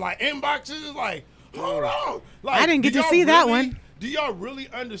and like inboxes. Like, hold on. Like, I didn't get do to y'all see that really- one. Do y'all really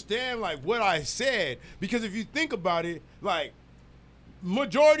understand like what I said? Because if you think about it, like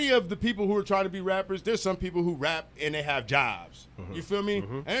majority of the people who are trying to be rappers, there's some people who rap and they have jobs. You feel me?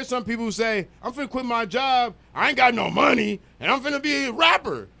 And there's some people who say, I'm finna quit my job, I ain't got no money, and I'm finna be a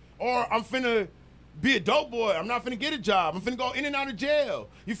rapper. Or I'm finna be a dope boy, I'm not finna get a job, I'm finna go in and out of jail.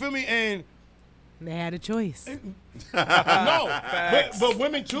 You feel me? And They had a choice. no, but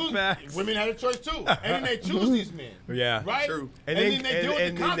women choose. Facts. Women had a choice too, and then they choose these men. Yeah. Right. True. And, then they deal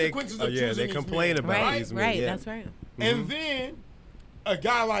with the consequences of choosing they these complain men. about Right, these men. right. Yeah. That's right. And then a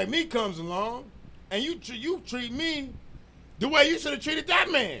guy like me comes along, and you treat me the way you should have treated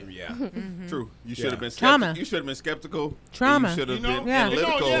that man. Yeah. True. You should have been Trauma. skeptical. You should have been skeptical. Trauma. You should You have know, been Yeah.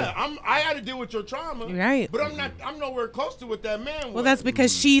 analytical. I had to deal with your trauma, Right. But I'm nowhere close to what that man was. Well, that's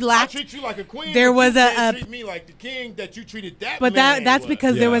because she I lacked. treat you like a queen. There but was you a- can't a- treat me like the king that you treated that. But man that's was.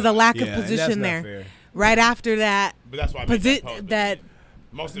 because there was a lack Yeah, of and that's position not there. fair. Right after that, But that's why I made that post, that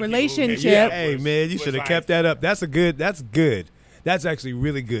most of the people who gave me relationship- that Hey was- man, you was should have like, kept that up. That's good. That's actually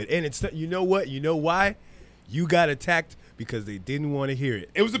really good. And it's, you know what? You know why? You got attacked because they didn't want to hear it.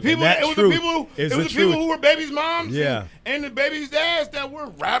 It was the And people. that It was truth the people. It is was the the people truth. who were babies' moms. Yeah. And the babies' dads that were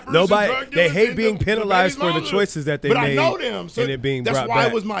rappers. Nobody- and drug they dealers hate and being the penalized babies' for the moms. choices that they but made I know them, so and it being that's brought why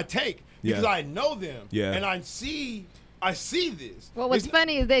back. it was my take because Yeah. I know them. Yeah. And I see this. Well, what's It's-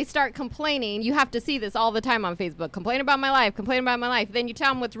 funny is they start complaining. You have to see this all the time on Facebook. Complain about my life. Complain about my life. Then you tell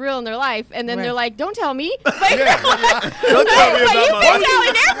them what's real in their life, and then Right. they're like, "Don't tell me." Like, Don't tell me but about my you've been life.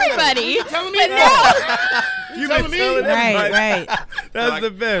 telling everybody. telling me But that. You've telling been me? telling right, everybody. right. That's Like, the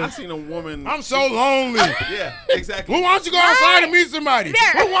I best. seen a woman. I'm so lonely. Yeah, exactly. Well, why don't you go outside and meet somebody? There.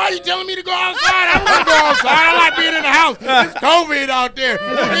 Well, why are you telling me to go outside? I don't want to go outside. I like being in the house. It's COVID out there.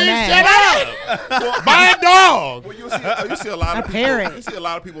 Shut up. Buy a dog. Well, you see a lot of A people. parrot. You see a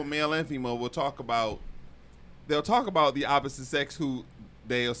lot of people, male and female, will talk about. They'll talk about the opposite sex who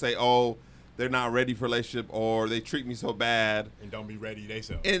they'll say, "Oh, they're not ready for a relationship," or "They treat me so bad," And don't be ready, they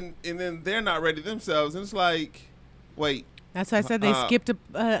so. and then they're not ready themselves, and it's like, wait, That's why I said they skipped a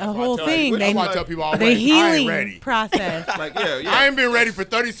whole That's thing. why I They, tell people all the I ain't healing ready. process. like yeah, I ain't been ready for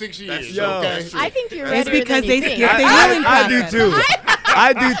 36 years. That's true. Okay. That's true. I think you're It's ready because than they you think. skipped the I healing do process. too.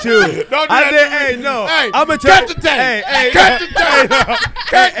 I do too. Don't do that I to did. me. Hey, no. Hey, I'm gonna cut tell. the tape. Hey, Cut the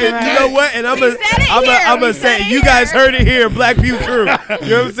tape. And you know what? And I'm We said it here. gonna We say, said it you guys here. heard it here, Black Pew crew. You know what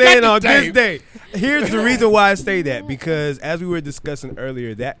I'm saying? the On this tape. day. Here's the reason why I say that, because as we were discussing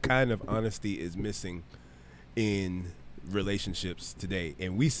earlier, that kind of honesty is missing in relationships today.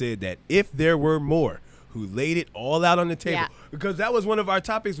 And we said that if there were more who laid it all out on the table, Yeah. because that was one of our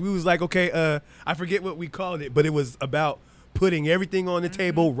topics. We was like, okay, I forget what we called it, but it was about putting everything on the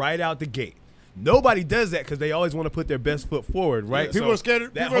table right out the gate. Nobody does that because they always want to put their best foot forward, right? Yeah, people are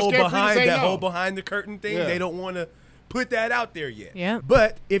scared- That people are whole scared for you to behind say that no. whole behind the curtain thing, Yeah. they don't want to put that out there yet. Yeah.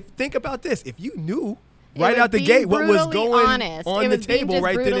 But think about this, if you knew It right was out the being gate what was brutally going honest. on It the was being table just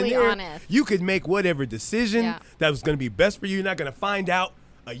right then and brutally there, honest. you could make whatever decision Yeah. that was going to be best for you. You're not going to find out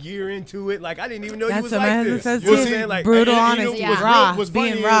a year into it. Like, I didn't even know you That's was what my like husband this. says You know what I'm too. saying? Like, Brutal and honesty, you know what's raw, what's funny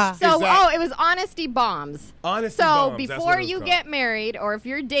being is- raw. So, that- it was honesty bombs. Honesty So bombs, that's what before it was you called. get married, or if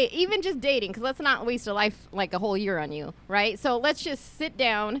you're even just dating, because let's not waste a life like a whole year on you, right? So let's just sit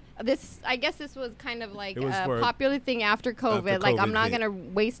down. I guess this was kind of like It was a for- popular thing after COVID. Like, I'm COVID not hit. gonna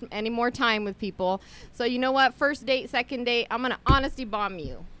waste any more time with people. So you know what? First date, second date, I'm gonna honesty bomb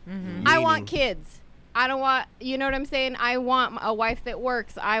you. I want kids. I don't want, you know what I'm saying? I want a wife that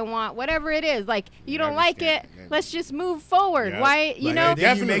works. I want whatever it is. Like, you don't like it, let's just move forward. Yeah. Why, you Like, know? and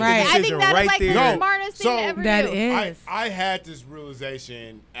then you make the Right. I decision think that right is like there. the smartest thing to ever That do. is. I had this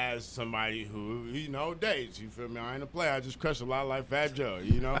realization as somebody who, dates. You feel me? I ain't a player. I just crush a lot like Fat Joe,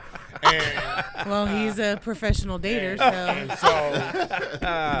 And, Well, he's a professional dater, and so so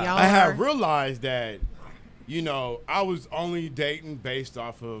y'all I have are. realized that, I was only dating based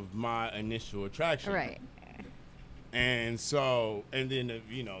off of my initial attraction. Right. And so, and then,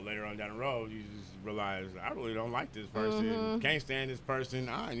 later on down the road, you just realize, I really don't like this person. Can't stand this person.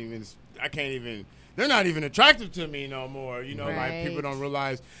 I can't even, they're not even attractive to me no more. Like, people don't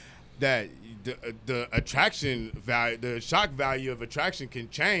realize that the attraction value, the shock value of attraction can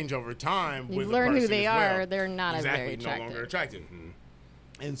change over time. You with the learn who person they as well. are, they're not as very Exactly, no longer attractive. attractive.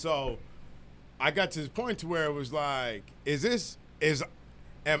 And so, I got to this point to where it was like,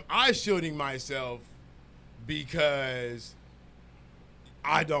 am I shielding myself because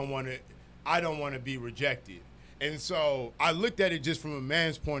I don't want to be rejected? And so I looked at it just from a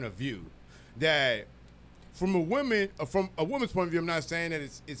man's point of view, that from a woman's point of view, I'm not saying that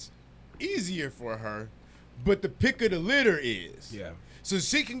it's easier for her, but the pick of the litter is. Yeah. So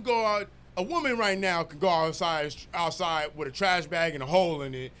she can go out. A woman right now can go outside with a trash bag and a hole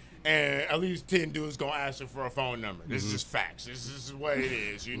in it, and at least 10 dudes gonna ask her for a phone number. This is just facts. This is the way it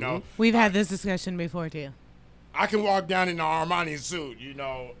is, We've had this discussion before too. I can walk down in an Armani suit,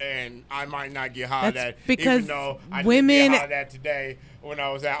 and I might not get hollered That's at, because even though I women- didn't get hollered at today when I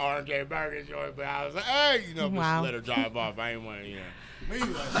was at R&J Burger Joint, but I was like, hey, but Wow. she let her drive off. I ain't want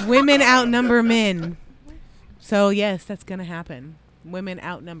to, Women outnumber men. So yes, that's gonna happen. Women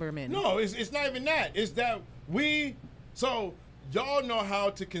outnumber men. No, it's not even that. It's that so y'all know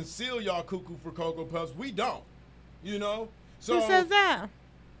how to conceal y'all cuckoo for Cocoa Puffs. We don't, So Who says that?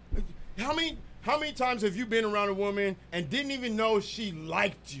 How many times have you been around a woman and didn't even know she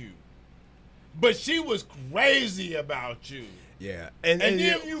liked you, but she was crazy about you? Yeah. And then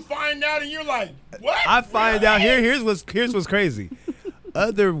you find out and you're like, what? I find out here's what's crazy.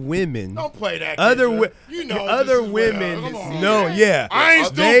 Other women. Don't play that. Other kid, other women know, yeah. I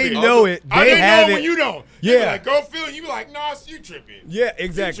ain't they stupid. know it. I They didn't have know it. when you don't. Yeah. You be like, go feel it. You be like, nah, you tripping. Yeah,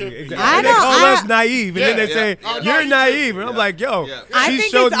 exactly. tripping. exactly. I And they know, call I- us naive, and then they say, Oh, no, you're you naive. tripping. And I'm like, yo, Yeah. I she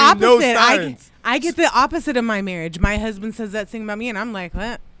think showed it's me opposite. no signs. I get the opposite of my marriage. My husband says that thing about me, and I'm like,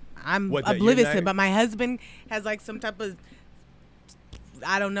 what? I'm What, that you're oblivious to it. naive? But my husband has like some type of,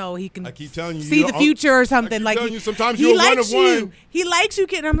 I don't know. He can I keep telling you, see you the don't- future or something. keep Like telling you, sometimes he you're one likes of you. one. He likes you,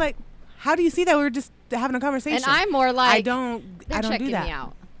 kid. And I'm like, how do you see that? We were just having a conversation. And I'm more like, I don't they're do checking that. me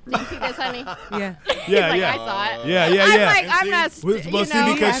out. Do you see this, honey? Yeah. He's Yeah, like, yeah. I saw it. Yeah, yeah, I'm yeah. like, And I'm see- not, Well, you well, see,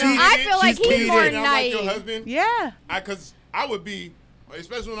 know, because I feel like she's he's keyed more in. I'm like your naive. husband. Yeah. Because I would be,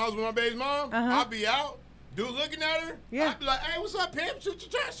 especially when I was with my baby's mom, Uh-huh. I'd be out, dude looking at her. Yeah. I'd be like, hey, what's up, pimp? Shoot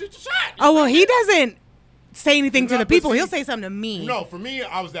your shot. Shoot your shot. Oh, well, he doesn't say anything to No, the but people. see- He'll say something to me. No, for me,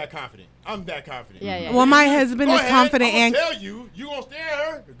 I was that confident. I'm that confident. Yeah, yeah. Well, my husband Go is ahead. confident I'm and gonna tell you, you gonna stare at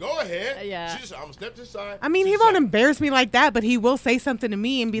her. Go ahead. Yeah. I'm gonna step to the side. I mean, to he the won't side. embarrass me like that, but he will say something to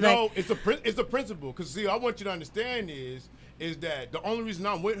me and be No, like, it's a principle. Because see, I want you to understand is that the only reason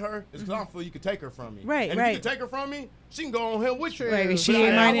I'm with her is because I don't feel you can take her from me. Right, and right. if you can take her from me, she can go on here with you. Right, she But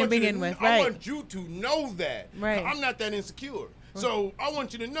ain't mine to want you begin with, I right. want you to know that. Right. I'm not that insecure. So I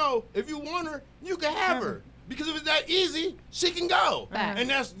want you to know, if you want her, you can have her. Because if it's that easy, she can go. Facts. And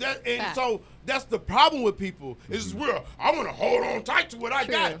that's that. And Facts. so that's the problem with people. Is I want to hold on tight to what I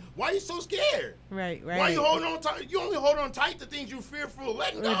True. got. Why are you so scared? right, right. Why you holding on tight? You only hold on tight to things you're fearful of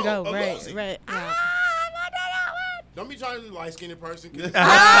letting Let go. it go. Of Right, losing. right. Yeah. Don't be trying to be a light-skinned person. 'Cause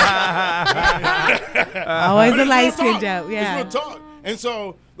Always a But light it's real skin talk. joke. Yeah. It's real talk. And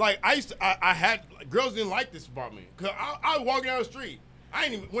so, like, I had girls didn't like this about me. Cause I walk down the street. I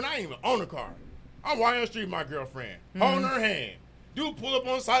ain't even own a car. I'm walking down the street with my girlfriend, holding her hand. Dude pull up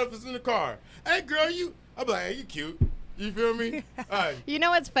on the side of us in the car. Hey, girl, I'm like, hey, you cute. You feel me? You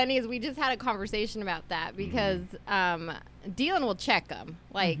know what's funny is we just had a conversation about that because Dylan will check them.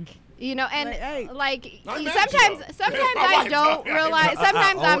 Like, You know, and Not sometimes I don't realize.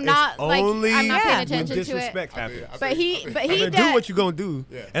 Sometimes I'm not I'm not paying attention to it. Disrespect happens. But he do what you gonna do,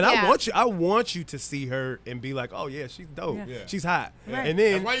 and Yeah. I want you to see her and be like, oh yeah, she's dope, she's hot, Right. and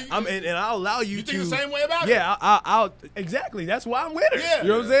then That's why and I'll allow you, You to think the same way about it? Yeah, I'll exactly. That's why I'm with her. Yeah. You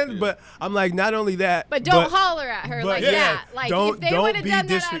know what I'm saying? But I'm like, not only that, But don't holler at her like that. Like don't- if they don't would have be done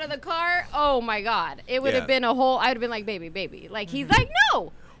that out of the car, oh my God, it would have been a whole. I would have been like, baby. Like he's like,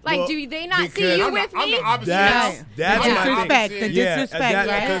 no. Like, Well, do they not see because you I'm with the me? opposite. That's The my disrespect. thing. The disrespect,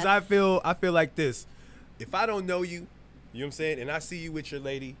 right? Because I feel like this. If I don't know you, you know what I'm saying, and I see you with your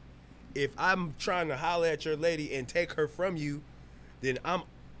lady, if I'm trying to holler at your lady and take her from you, then I'm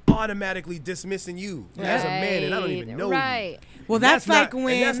automatically dismissing you as a man, and I don't even know you. Well, And that's like not,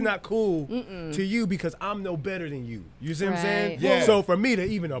 when and that's not cool to you because I'm no better than you. You see what I'm saying? Yeah. So for me to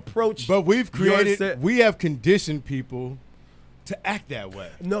even approach, But we have conditioned people to act that way.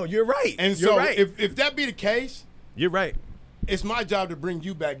 No, you're right. And you're so right. if that be the case, You're right. it's my job to bring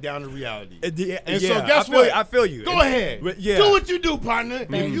you back down to reality. And so guess what? I feel you. Go ahead. But yeah. Do what you do, partner.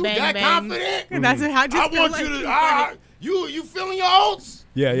 Bang, If you bang, that bang. confident, That's how I just I feel want like you you to you feeling your oats?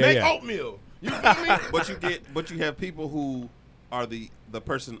 Yeah, Make yeah. oatmeal. You feel me? But you have people who are the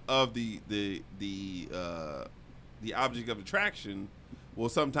person of the object of attraction will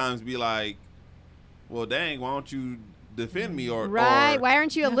sometimes be like, well, dang, why don't you defend me or Why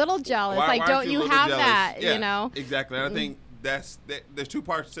aren't you a little jealous? why Like, aren't don't a you little have jealous? that? Yeah, You know? exactly. And I think there's two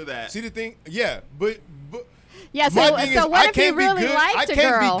parts to that. See the thing? Yeah, but Yeah. my So thing is, what I if he can't be really good. liked I a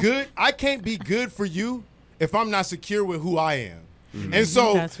can't girl? be good. I can't be good for you if I'm not secure with who I am. And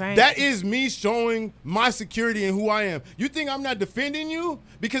so That's right. that is me showing my security in who I am. You think I'm not defending you?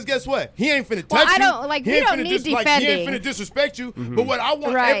 Because guess what? He ain't finna touch Well, I you. don't- like, He we ain't don't finna need he ain't defending. finna disrespect you. But what I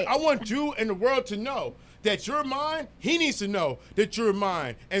want, Right. I want you and the world to know that you're mine. He needs to know that you're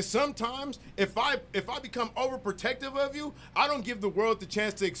mine. And sometimes if I become overprotective of you, I don't give the world the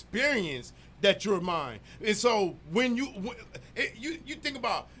chance to experience that you're mine. And so when you think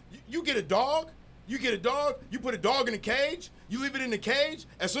about, you get a dog, you put a dog in a cage, you leave it in the cage.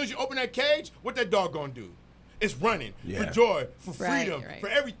 As soon as you open that cage, what that dog gonna do? It's running for joy, for freedom, Right. for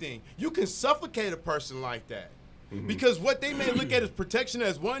everything. You can suffocate a person like that. Because what they may look at as protection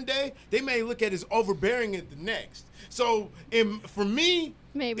as one day, they may look at as overbearing at the next. So for me,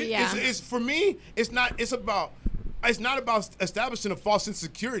 it's not about establishing a false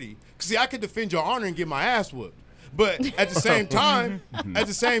insecurity. 'Cause see, I could defend your honor and get my ass whooped. But at the same time,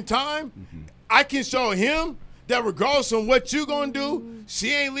 I can show him that regardless of what you gonna do,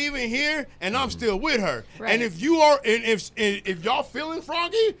 she ain't leaving here, and I'm still with her. Right. And if you are, and if y'all feeling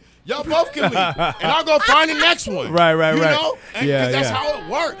froggy, y'all both can leave, and I'll go find the next one. Right. You know, and, Yeah, 'cause that's yeah. how it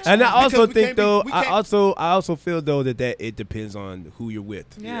works. And I also Because we think can't be- though, we I can't- also feel though that it depends on who you're with.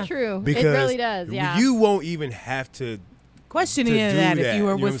 Yeah. True. Because It really does. Yeah. you won't even have to question to any of do that that, if you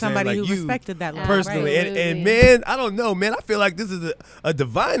were you know with what I'm saying? somebody Like who you respected that love. personally. Right. And man, I don't know, man. I feel like this is a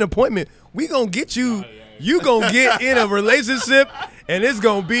divine appointment. We gonna get you. You gonna get in a relationship, and it's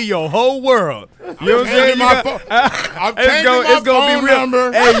gonna be your whole world. You know what I'm saying? I'm It's changing gonna, my it's gonna phone be real.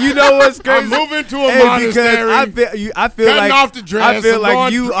 number. Hey, you know what's crazy? I'm moving to a Hey, monastery. because I feel Cutting like off the dress. I feel I'm like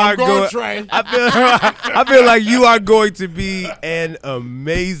going- you I'm are going going. train. I feel like you are going to be an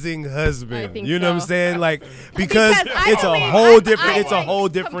amazing husband. I think You know what I'm so. saying? Like because I it's a believe- whole I- different. I It's a whole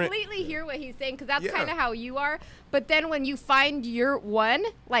different. completely hear what he's saying because that's Yeah. kind of how you are. But then when you find your one,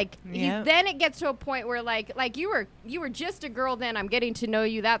 like Yeah. then it gets to a point where like you were just a girl then. I'm getting to know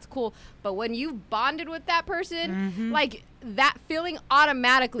you. That's cool. But when you bonded with that person, like that feeling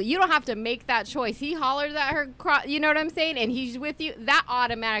automatically, you don't have to make that choice. He hollers at her, you know what I'm saying, and he's with you. That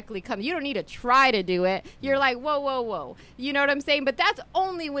automatically comes. You don't need to try to do it. You're like whoa. You know what I'm saying? But that's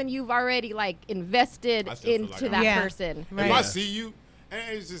only when you've already like invested I still feel into like that Yeah. person. Right. If I see you,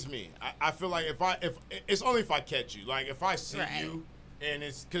 and it's just me. I feel like if it's only if I catch you. Like if I see you, and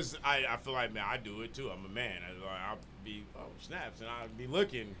it's because I feel like, man, I do it too. I'm a man. I'll be snaps, and I'll be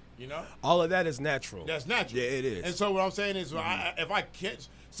looking. You know, All of that is natural. that's natural. Yeah, it is. And so what I'm saying is, if I catch,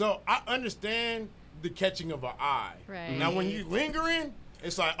 so I understand the catching of an eye. Right. Now when you lingering,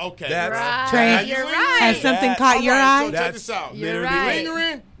 it's like okay, That's Right. Trey, Now you You're lingering? right. Has something That- caught your Alright, eye? So check this out. You're literally right.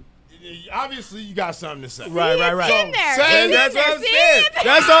 Lingering, obviously you got something to say. Right. It's in there. Say It's that's in there. what I'm See? saying.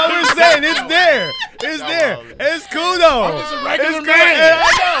 That's all we're saying. It's there. It's there. It's cool though. I'm just a regular It's man.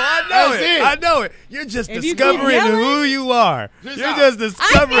 I know That's it. it. I know it. You're just If you keep discovering yelling- who you are. Just You're out. just I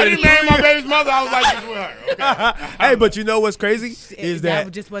discovering. didn't marry my baby's mother. I was like this with her. Okay. Hey, but you know what's crazy is That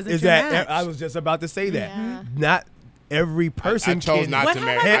that just wasn't is your that match. I was just about to say that. Yeah. Not every person I chose can. not to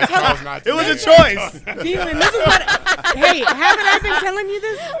marry. I chose not to It was a marry. choice. Demon, this is what. Hey, haven't I been telling you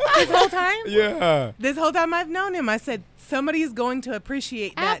this whole time? Yeah. This whole time I've known him, I said somebody is going to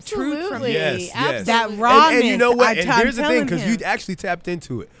appreciate that truth from Absolutely. me. Yes. That rawness. And you know what? And I'm here's the thing, telling because him. you actually tapped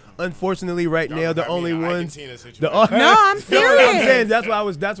into it. Unfortunately, right Y'all now, the got me only in an ones. Argentina situation. No, I'm I'm serious. saying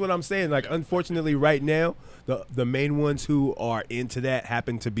that's what I'm saying. Like, unfortunately, right now, the main ones who are into that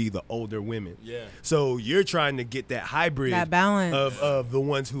happen to be the older women. Yeah. So you're trying to get that hybrid, That balance. of the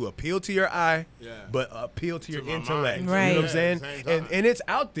ones who appeal to your eye, Yeah. but appeal to your my intellect. mind. Right. You know what I'm saying? Same time. And it's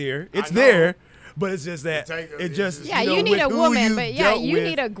out there. It's know. there. But it's just that It's just Yeah, you know, you need with a who woman, you but yeah, dealt you with,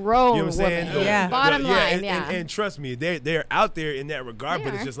 need a grown you know what I'm saying? woman. Yeah. Bottom line, and, yeah. and trust me, they're out there in that regard. They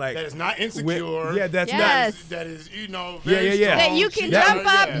But it's are. just like That is not when- insecure. yeah, that's Yes. not. That is, you know, Yeah, very yeah, yeah. That strong. you can She- jump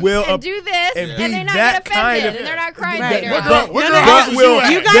yeah. up Will and do this, and and, be they're not that get offended, kind of- and they're not crying Right. later What on. girl- what No, girl no, house no. is will- you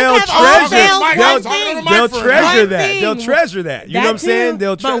at? You guys they'll have all treasure- failed Mike, one I'm talking to thing. my They'll friend. treasure One that. They'll thing. treasure that. You know what I'm That saying? too,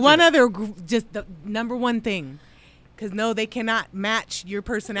 They'll treasure But one that. other, just the number one thing, because no, they cannot match your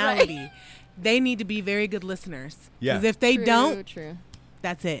personality. They need to be very good listeners. Yeah. Because if they True, don't, true.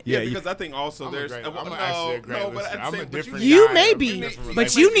 that's it. Yeah, Yeah, because I think also I'm a there's great- well, I'm actually a great but listener. at the I'm a same- but different You guy. may I'm a be, different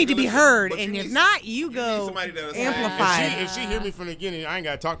but you need to be listen, heard. but you And need- if not, you need go somebody that is amplified. If she hear me from the beginning, I ain't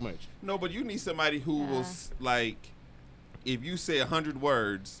got to talk much. No, but you need somebody who will like, if you say 100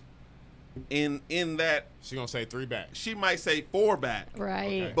 words, in that She going to say 3 back. she might say 4 back. Right.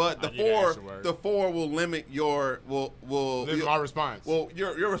 Okay. But the I'll give you four, extra word. the 4 will limit your will This is my response. well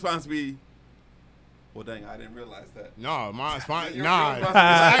your response be. Well, dang, I didn't realize that. No, my response. Your Nah, response-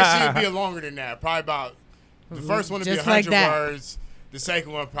 actually it'd be longer than that. Probably about the first one would be Just like 100 that. words. The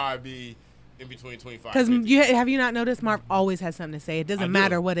second one probably be in between 25. Because 50. have you not noticed Marv always has something to say? It doesn't I do.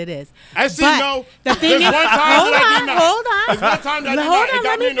 matter what it is. Actually, But no. The thing There's is, one time hold that I did on, not. hold on. There's one time that I did Hold not. It on, got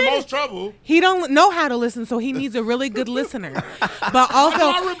let me me in the finish. most trouble. He don't know how to listen, so he needs a really good listener. But also,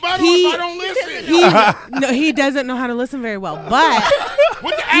 My rebuttal if I don't listen. he doesn't know how to listen very well. But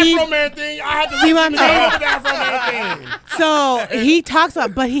With the Afro Man thing, I had to See what listen I'm to the Afro Man thing. so he talks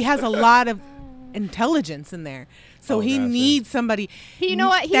about, but he has a lot of intelligence in there. So he gotcha. needs somebody You know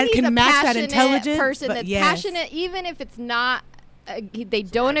what? He that needs can a match that passionate intelligence. person but that's yes. passionate, even if it's not. They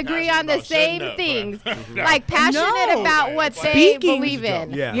don't agree passionate on the about same shutting up, things. bro. Like passionate No. about what they Speaking. believe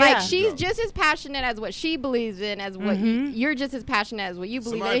in. Yeah. Yeah. Like she's just as passionate as what she believes in as what you're just as passionate as what you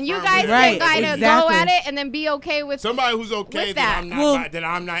believe Somebody in. And you firm guys with can it. kind of Exactly. go at it and then be okay with. Somebody who's okay With that that.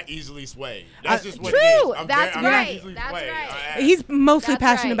 I'm not easily swayed. That's just what True. it is. I'm That's very- I'm not right. easily That's swayed. right. He's mostly That's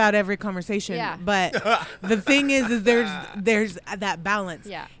passionate right. about every conversation. Yeah. But the thing is there's that balance.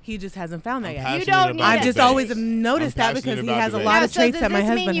 Yeah. He just hasn't found that yet. passionate don't need about it. I've just debates. always noticed I'm that because passionate he about has a debates. lot Now, of so traits does that my this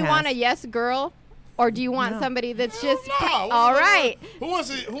husband mean you has. want a yes girl, or do you want No. somebody that's just No, all right? Who wants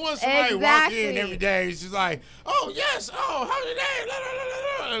somebody to walk in Exactly. every day? It's just like, oh yes, oh how's your day? La,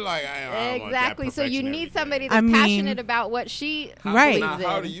 la, la, la, la. Like I don't want that Exactly. So you perfection need every day. somebody I that's mean- passionate about what she Right. Now, believes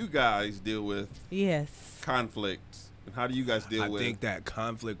how in. do you guys deal with Yes. conflict? And how do you guys deal I with? think that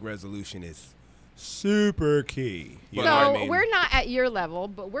conflict resolution is super key. You So know what I mean? we're not at your level,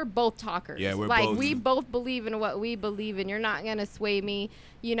 but we're both talkers. Yeah, we're like both- we both believe in what we believe in. You're not gonna sway me.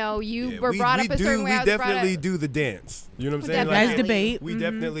 You know, you Yeah, were brought up a certain way. We I was brought definitely up. do the dance. You know what I'm We saying? Guys definitely- debate. We Mhm.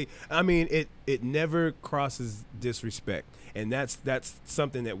 definitely. I mean, it never crosses disrespect, and that's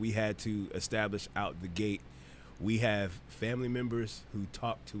something that we had to establish out the gate. We have family members who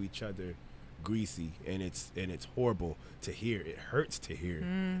talk to each other greasy, and it's horrible to hear. It hurts to hear. You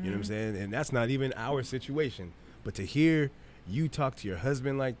know what I'm saying? And that's not even our situation, but to hear you talk to your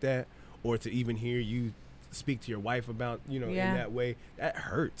husband like that, or to even hear you speak to your wife about, Yeah. in that way, that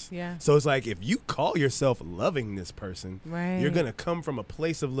hurts. Yeah. So it's like, if you call yourself loving this person, Right. you're going to come from a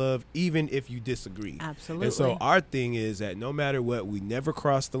place of love, even if you disagree. Absolutely. And so our thing is that no matter what, we never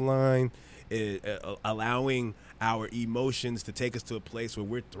cross the line, allowing our emotions to take us to a place where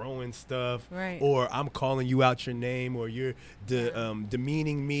we're throwing stuff, Right. or I'm calling you out your name, or you're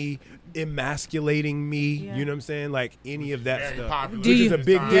demeaning me, emasculating me. Yeah. You know what I'm saying? Like any of that Very stuff. popular Which Do is you- a big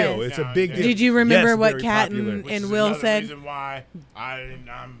this deal. time It's a big nowadays. deal. Did you remember Yes, what very Kat popular. and- Which is Will another said? reason why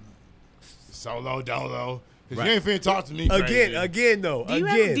I'm solo dolo. Because Right. you ain't finna talk to me crazy. Again, though. Do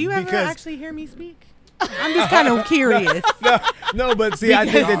you ever because actually hear me speak? I'm just kind of curious. no, but see, I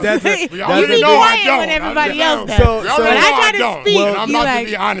think that's We that's already the know thing. I quiet don't. when everybody I'm else just- does. So- We so- already When I know try to don't. speak, And I'm you about like-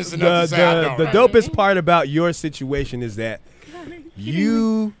 to be honest enough to say I don't. the dopest part about your situation is that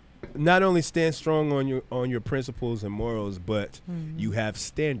you not only stand strong on your principles and morals, but you have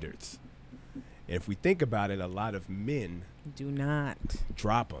standards. And if we think about it, a lot of men Do not.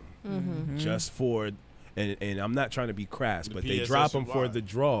 drop them just for, And I'm not trying to be crass, but they PSS drop them and for why. the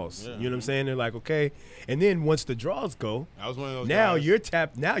draws. Yeah. You know what I'm saying? They're like, okay. And then once the draws go, I was one of those now guys. you're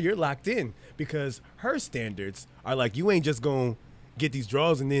tapped. Now you're locked in because her standards are like, you ain't just going to get these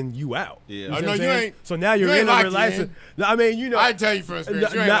draws and then you out. Yeah. You Oh, know what no, I'm you saying? ain't- So now you're you ain't in a locked relationship. in. I mean, you know. I tell you from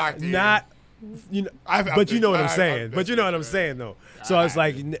experience, you ain't locked in. Not, you know, but you know what I'm saying. But you know what I'm saying, though. So it's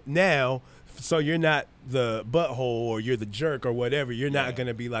like now, so you're not the butthole or you're the jerk or whatever. You're not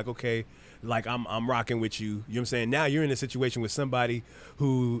gonna be like, okay, like I'm rocking with you. You know what I'm saying? Now you're in a situation with somebody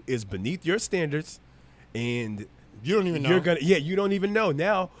who is beneath your standards, and You don't even know. you don't even know.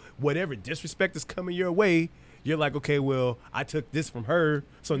 Now whatever disrespect is coming your way, you're like, okay, well, I took this from her,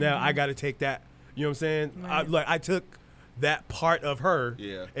 so now I got to take that. You know what I'm saying? Right. I took that part of her,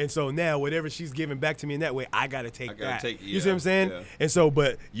 Yeah. and so now whatever she's giving back to me in that way, I got to take that. You see yeah, what I'm saying? yeah. And so,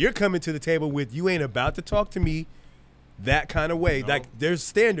 but you're coming to the table with, you ain't about to talk to me that kind of way. No. Like, there's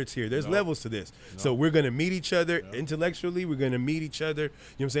standards here. There's No. levels to this. So we're going to meet each other intellectually. We're going to meet each other, you know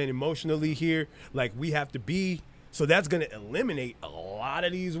what I'm saying, emotionally here. Like, we have to be. So that's going to eliminate a lot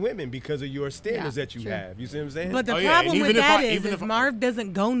of these women because of your standards that you true. have. You see what I'm saying? But the Oh, yeah, problem and with even if that I- is even if I- Marv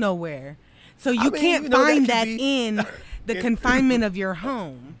doesn't go nowhere. So you mean, can't you know, that find could that be- in the confinement of your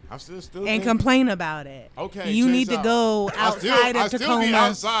home I still and think- complain about it. Okay, You check need this to out. go outside I of still be Tacoma.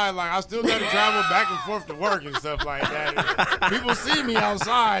 outside. Like, I still got to travel back and forth to work and stuff like that. People see me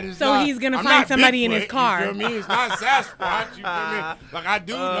outside. It's So not- he's gonna I'm find not somebody in Bigfoot, his car. You feel me? It's not Sasquatch. You feel me? Like, I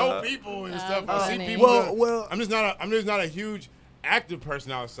do know people and stuff. I see funny. people. Well- I'm just not a huge active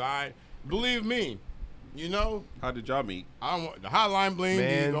person outside. Believe me. You know, How did y'all meet? I don't want the hotline bling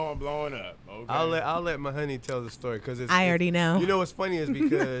Man. going blowing up. Okay. I'll let my honey tell the story because I already know. You know what's funny is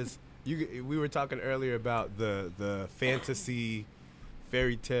because we were talking earlier about the fantasy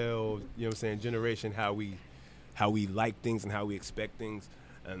fairy tale, you know what I'm saying, generation, how we like things and how we expect things,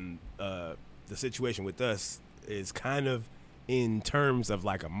 and the situation with us is kind of in terms of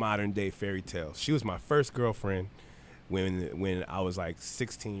like a modern day fairy tale. She was my first girlfriend when I was like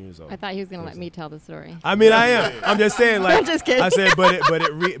 16 years old. I thought he was gonna let me tell the story. I mean, I am. I'm just saying, like, I'm just kidding. I said, but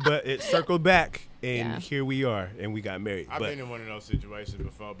it circled back, and Yeah. here we are, and we got married. I've but been in one of those situations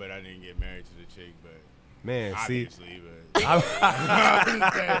before, but I didn't get married to the chick. But man, see, obviously, but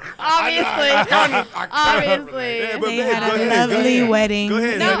Obviously. Yeah, but They man, had go a ahead, go lovely ahead. wedding. Go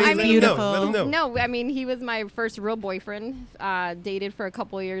ahead, No, honey, I let mean- him know, Beautiful. let him know. No, I mean, he was my first real boyfriend. Dated for a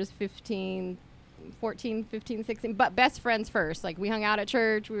couple of years, 14, 15, 16, but best friends first. Like, we hung out at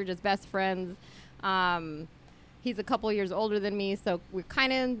church. We were just best friends. He's a couple of years older than me, so we're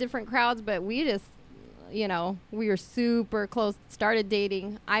kind of in different crowds, but we just, we were super close. Started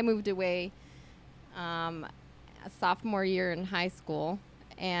dating. I moved away sophomore year in high school,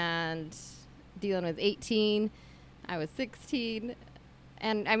 and Dylan was 18. I was 16.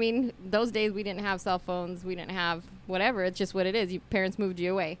 And, I mean, those days we didn't have cell phones. We didn't have whatever. It's just what it is. Your parents moved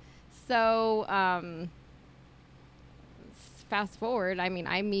you away. So, fast forward, I mean,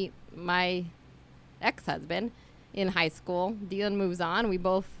 I meet my ex-husband in high school. Dylan moves on. We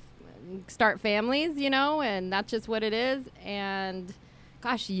both start families, and that's just what it is. And,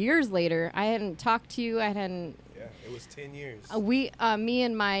 gosh, years later, I hadn't talked to you. Yeah, it was 10 years. Me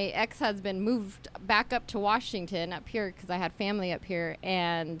and my ex-husband moved back up to Washington up here because I had family up here,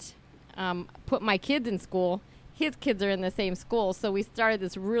 and put my kids in school. His kids are in the same school, so we started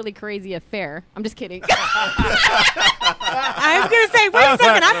this really crazy affair. I'm just kidding. I was going to say, wait a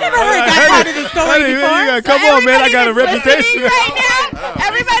second. I've never heard that part of the story Honey, before. come on, man. I got a Everybody that's reputation. listening right now,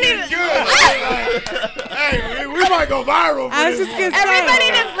 hey, we might go viral. For I was this just going to one. everybody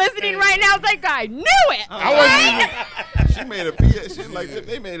say. that's listening right now is like, I knew it. I wasn't even. She made a she like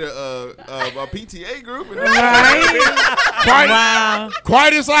they made a PTA group. And Quiet,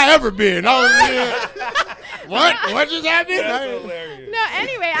 quietest I ever been. I was what just happened? No,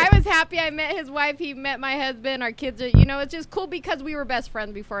 anyway, I was happy. I met his wife. He met my husband. Our kids are, it's just cool because we were best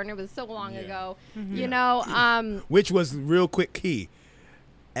friends before, and it was so long ago. Which was real quick key.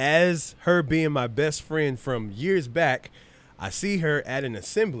 As her being my best friend from years back, I see her at an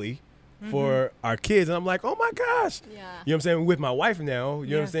assembly for our kids, and I'm like, oh my gosh. Yeah. You know what I'm saying? With my wife now,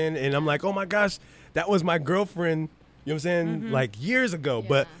 you know what I'm saying? And I'm like, oh my gosh, that was my girlfriend, you know what I'm saying? Like years ago,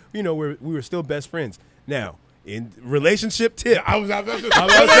 but we were still best friends. Now, in relationship tip. I was I'm about to say.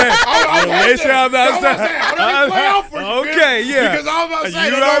 Relationship, I'm about to say. Okay, yeah. Because I was about to say,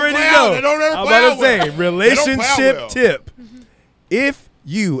 You they don't already play know. out. They don't ever I'm play about out to say, well. They don't play out relationship well. tip. If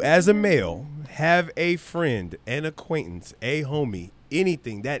you, as a male, have a friend, an acquaintance, a homie,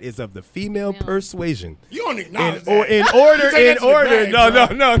 anything that is of the female persuasion, You don't acknowledge that.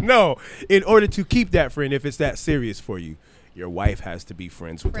 in order to keep that friend, if it's that serious for you, your wife has to be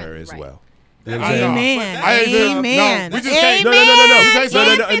friends with her as well. You know what I'm saying? Amen. Amen. Amen. No, we just can't. No. It's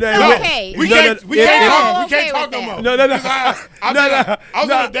No. okay. We can't talk no more. No. I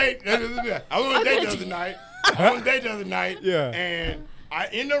was on a date. I was on a date the other night. Yeah. And I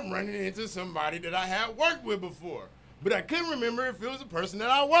ended up running into somebody that I had worked with before, but I couldn't remember if it was a person that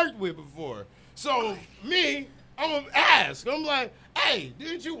I worked with before. So I'm gonna ask. I'm like, hey,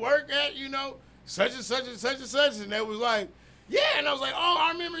 didn't you work at such and such and such and such? And they was like, yeah. And I was like, oh,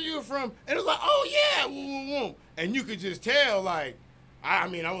 I remember you from. And it was like, oh yeah, woo. And you could just tell, like, I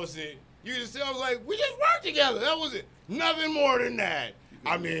wasn't. You could just tell. I was like, we just worked together. That was it. Nothing more than that.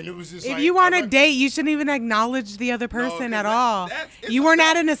 I mean, it was just if like, you want a date, you shouldn't even acknowledge the other person at all. You weren't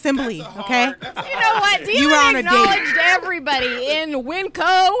at an assembly, okay? You know what? You were on Dylan a acknowledged everybody in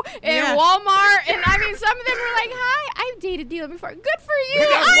Winco, in Walmart, and I mean, some of them were like, "Hi, I've dated Dylan before. Good for you.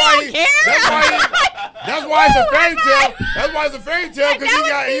 I don't care." That's why it's a fairy tale. That's why it's a fairy tale because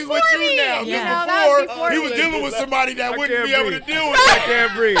he's with you now. Yeah. Before he was dealing with somebody that wouldn't be able to deal with I that.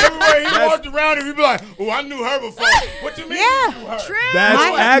 can't breathe. Everywhere he walked around, and he'd be like, "Oh, I knew her before." What you mean? Yeah. You knew her? True. That's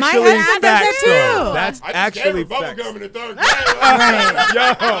My actually husband does facts, that though. too. That's I just actually gave her facts. bubblegum in the third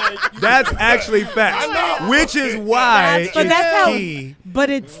grade. Yo, that's actually facts. I know. Which is why But it's that's how. key. But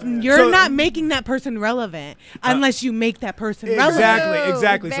you're So- not making that person relevant unless you make that person relevant.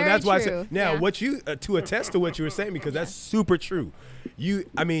 Exactly. So Very that's why I true. said now Yeah. what you to attest to what you were saying because that's super true.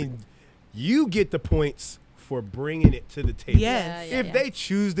 You get the points for bringing it to the table. Yes. Yeah, If they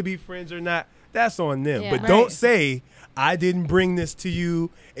choose to be friends or not, that's on them. Yeah. But Right. don't say I didn't bring this to you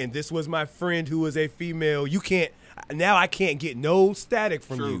and this was my friend who was a female. You can't. Now I can't get no static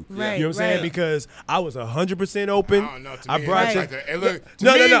from you. Right, You know what I'm saying? right. Because I was 100% open. I don't know. To I me, brought it's you. like that. Hey, look, to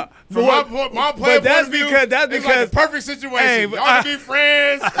No. me, From But my but point that's of view, because it's like the perfect situation. Hey, Y'all can be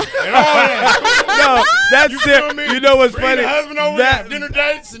friends and all that. No, that's feel it. me? You know what's Bring funny? the husband over That- at dinner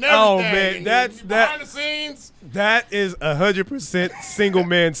dates and everything. Oh, man, And that's- behind the scenes. That is 100% single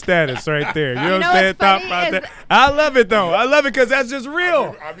man status right there. You know what know I'm saying? what's funny Top out is- there. I love it though. I love it because that's just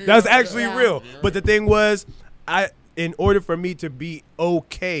real. I mean, That's yeah. actually Yeah. real. But the thing was, in order for me to be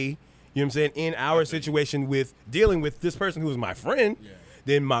okay, you know what I'm saying, in our situation with dealing with this person who was my friend,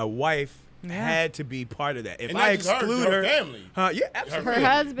 then my wife had to be part of that. If And I not just her, exclude her her, family. yeah, absolutely. Her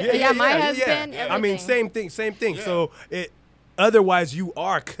husband, my husband. I mean, everything. same thing. Yeah. So otherwise, you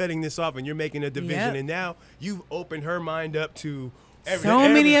are cutting this off and you're making a division, Yep. and now you've opened her mind up to So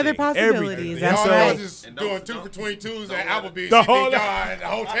many other everything. possibilities. Y'all That's so- right. just doing 2 for $22s at Applebee's. The She whole- think y'all at the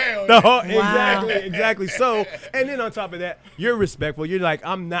hotel. The whole, Wow. exactly. So, and then on top of that, you're respectful. You're like,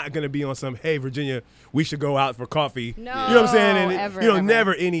 I'm not gonna be on some. Hey, Virginia, we should go out for coffee. No, you know what I'm saying? And ever.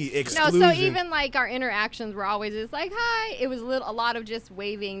 never any No, exclusion. so even like our interactions were always just like, hi. It was a lot of just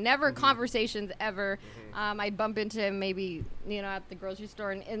waving, never conversations ever. I'd bump into him maybe, at the grocery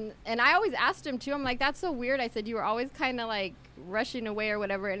store. And I always asked him too, I'm like, that's so weird. I said, you were always kind of like rushing away or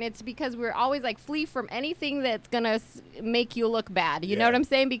whatever. And it's because we're always like flee from anything that's going to make you look bad. You know what I'm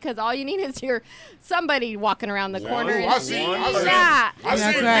saying? Because all you need is somebody walking around the corner. Ooh, and I see. Yeah. I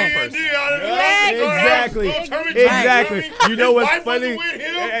That's see right. D&D out of there. Exactly. Don't turn me Exactly. back. You know His what's wife wasn't funny? with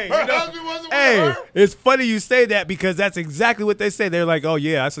him. Hey, Her you know- husband wasn't Hey, with her. it's funny you say that because that's exactly what they say. They're like, "Oh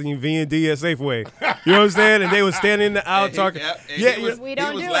yeah, I seen V&D at Safeway." You know what I'm saying? And they was standing in the aisle talking. We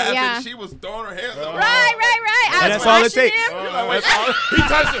don't do it, laughing. yeah. She was throwing her hands up. Right. I And was that's all it watching takes.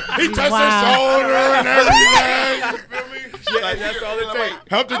 him. He touched Wow. her shoulder and everything. You feel me? Like, that's all it takes.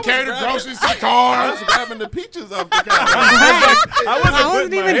 Helped her carry the groceries to the I car. was grabbing the peaches off the counter. I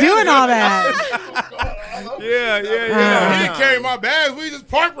wasn't even doing all that. Yeah. He carried my bags. We just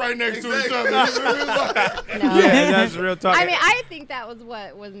parked right next to each other. No. Yeah, that's real talk. I mean, I think that was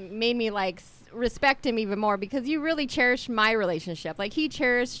what made me like respect him even more because you really cherished my relationship. Like he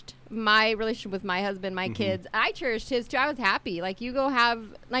cherished my relationship with my husband, my kids. I cherished his too. I was happy. Like you go have.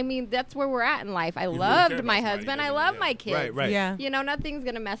 I mean, that's where we're at in life. I loved my husband. I love my kids. Right. Yeah. Nothing's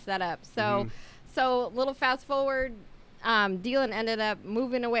gonna mess that up. So little fast forward. Dylan ended up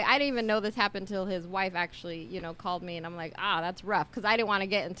moving away. I didn't even know this happened until his wife actually, called me, and I'm like, that's rough, because I didn't want to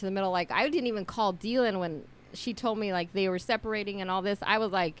get into the middle. Like, I didn't even call Dylan when she told me like they were separating and all this. I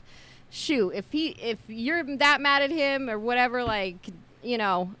was like, shoot, if you're that mad at him or whatever, like,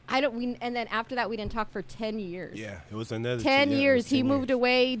 I don't. And then after that, we didn't talk for 10 years. Yeah, it was another 10 yeah, it years. was He 10 moved years.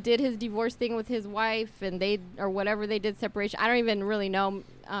 away, did his divorce thing with his wife, and whatever they did separation. I don't even really know.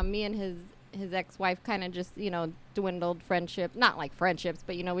 Me and his ex-wife kind of just, dwindled friendship. Not like friendships,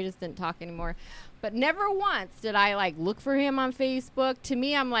 but, we just didn't talk anymore. But never once did I, like, look for him on Facebook. To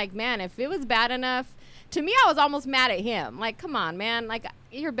me, I'm like, man, if it was bad enough, to me, I was almost mad at him. Like, come on, man. Like,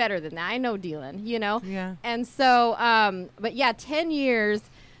 you're better than that. I know Dylan, Yeah. And so, but, yeah, 10 years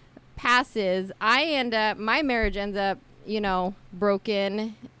passes, my marriage ends up,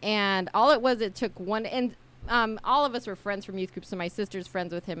 broken. And all it took one, and all of us were friends from youth group, so my sister's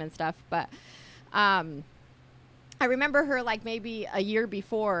friends with him and stuff. But I remember her like maybe a year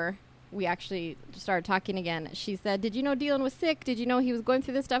before we actually started talking again. She said, "Did you know Dylan was sick? Did you know he was going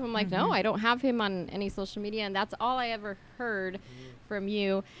through this stuff?" I'm like, "No, I don't have him on any social media." And that's all I ever heard from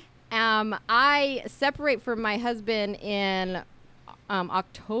you. I separate from my husband in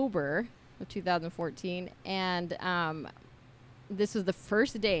October of 2014, and this was the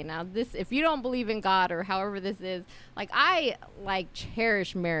first day. Now, if you don't believe in God or however this is, like, I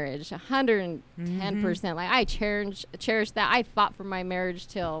cherish marriage 110%. Like, I cherish that. I fought for my marriage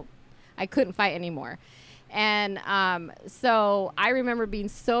till I couldn't fight anymore. And so I remember being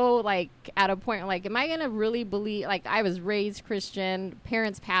so, like, at a point, like, am I going to really believe? Like, I was raised Christian,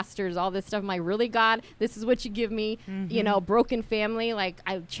 parents, pastors, all this stuff. I'm like, really, God? This is what you give me? Broken family. Like,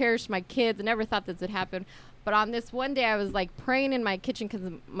 I cherished my kids. I never thought this would happen. But on this one day, I was, like, praying in my kitchen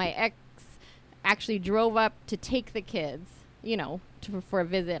because my ex actually drove up to take the kids, for a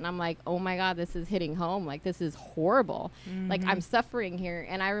visit. And I'm like, oh, my God, this is hitting home. Like, this is horrible. Like, I'm suffering here.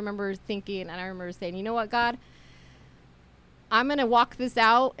 And I remember thinking, and I remember saying, you know what, God? I'm going to walk this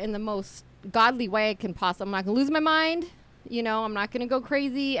out in the most godly way I can possibly. I'm not going to lose my mind. I'm not going to go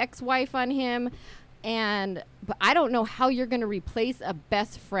crazy ex-wife on him. But I don't know how you're going to replace a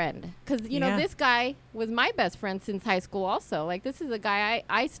best friend. Because, this guy was my best friend since high school also. Like, this is a guy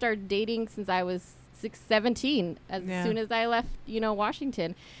I started dating since I was 17, as soon as I left,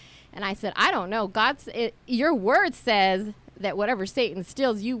 Washington. And I said, I don't know. Your word says that whatever Satan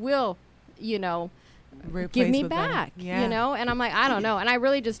steals, you will, give me back, And I'm like, I don't know. And I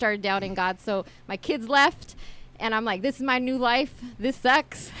really just started doubting God. So my kids left. And I'm like, this is my new life. This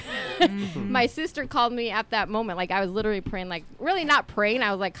sucks. My sister called me at that moment. Like, I was literally praying, like, really not praying.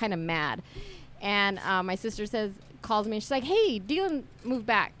 I was, like, kind of mad. And my sister calls me, and she's like, hey, Dylan moved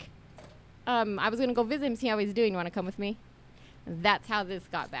back. I was going to go visit him, see how he's doing. You want to come with me? That's how this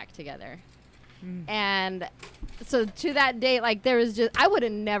got back together. And so to that day, like, there was I would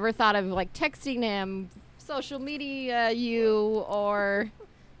have never thought of, like, texting him, social media or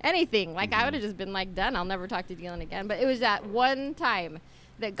anything. Like, I would have just been like, done. I'll never talk to Dylan again. But it was that one time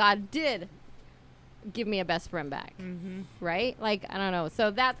that God did give me a best friend back. Right? Like, I don't know.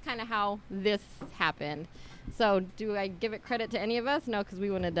 So that's kind of how this happened. So do I give it credit to any of us? No, because we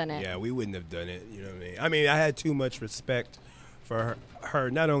wouldn't have done it. Yeah, we wouldn't have done it. You know what I mean? I mean, I had too much respect for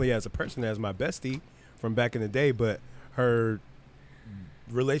her not only as a person, as my bestie from back in the day, but her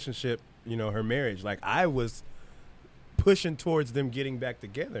relationship, her marriage. Like, I was pushing towards them getting back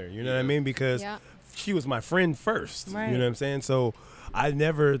together, you know what I mean? Because she was my friend first, you know what I'm saying? So I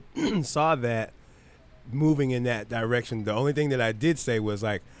never saw that moving in that direction. The only thing that I did say was,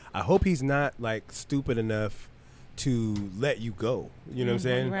 like, I hope he's not, like, stupid enough to let you go. You know what I'm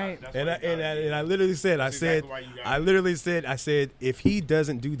saying? Right. And I literally said, I said, if he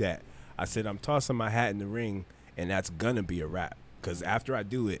doesn't do that, I said, I'm tossing my hat in the ring, and that's gonna be a wrap. Because after I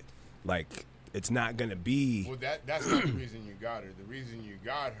do it, like, it's not gonna be. Well, that's not the reason you got her. The reason you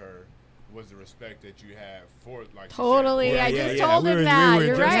got her was the respect that you have for, like, totally. I just told him that. We were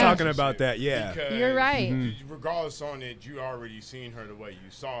You're just right. talking about that. Yeah, because you're right. Regardless on it, you already seen her the way you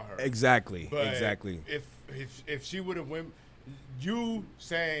saw her. Exactly. But exactly. If she would have went, you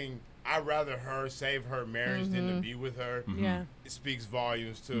saying I'd rather her save her marriage than to be with her. It speaks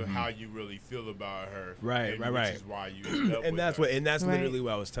volumes to how you really feel about her. Right. Which is why you ended up with that's literally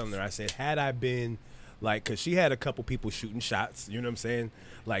what I was telling her. I said, had I been, like, because she had a couple people shooting shots, you know what I'm saying,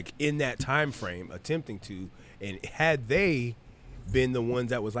 like, in that time frame, attempting to, and had they been the ones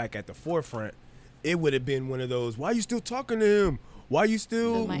that was, like, at the forefront, it would have been one of those, why are you still talking to him? Why are you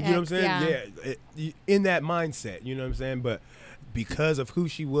still, you know what I'm saying? In that mindset, you know what I'm saying? But because of who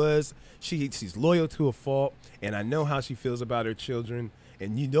she was, she's loyal to a fault, and I know how she feels about her children,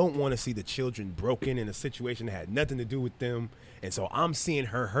 and you don't want to see the children broken in a situation that had nothing to do with them. And so I'm seeing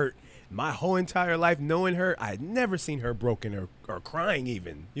her hurt. My whole entire life knowing her, I had never seen her broken or crying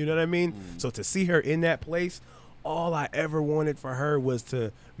even. You know what I mean? So to see her in that place, all I ever wanted for her was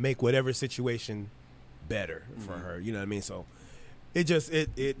to make whatever situation better for her. You know what I mean? So it just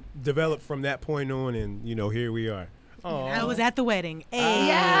it developed from that point on, and here we are. I was at the wedding. Hey.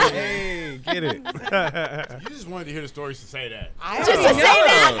 Hey, get it. You just wanted to hear the stories to say that. Just to say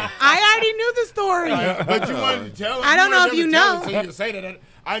that. I already knew the story. But you wanted to tell it. I don't know if you know. So you say that.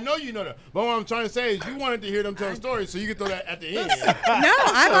 I know you know that. But what I'm trying to say is you wanted to hear them tell stories, so you can throw that at the end. No,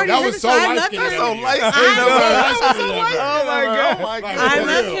 I've already That heard was it, so I love light-skinned. hearing So it. light-skinned. Oh my God. Oh my God. I For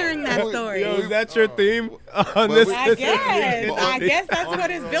love real. hearing that story. Yo, is that your theme on But this? we- I guess that's what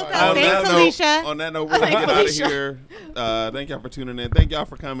it's built On on. that Thanks, note- Alicia. On that note, we're gonna get out of here. Thank y'all for tuning in. Thank y'all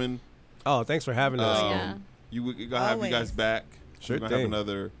for coming. Oh, thanks for having us. Yeah. We're gonna have you guys Always. back. Sure We're gonna have thing.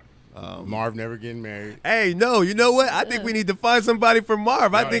 another. Marv never getting married. Hey, no, you know what? I think we need to find somebody for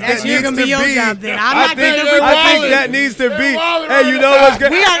Marv. I think That's that you're needs gonna to be your be. job then. I'm I not think, getting they're the I think wildin'. that needs to They're be. wildin' Hey, you right know now. what's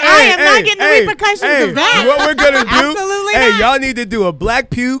good? I am not getting the repercussions of that. What we're gonna do? Absolutely Hey, not. y'all need to do a Black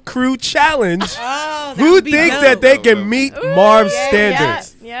Pew crew challenge. Oh, that Who would be thinks dope. that they can meet Marv's Yeah,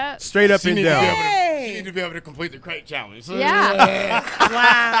 standards? Yeah. Straight up She and need, to be down. able to, Hey. she need to be able to complete the crate challenge. Yeah.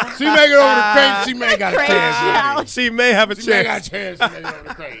 Wow. She make it over the crate. She may got a Crate chance. challenge. She may have a She may got a chance. chance to make it over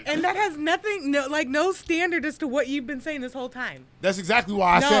the crate. And that has nothing, no standard as to what you've been saying this whole time. That's exactly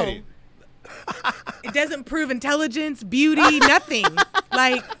why I No. said it. It doesn't prove intelligence, beauty, nothing.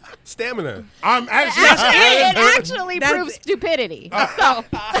 Like, Stamina. I'm actually. It actually That's- proves stupidity. So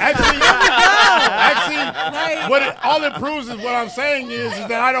Actually, all it proves is what I'm saying is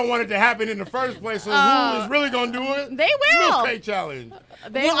that I don't want it to happen in the first place. So who is really gonna do it? they will. Milk crate challenge.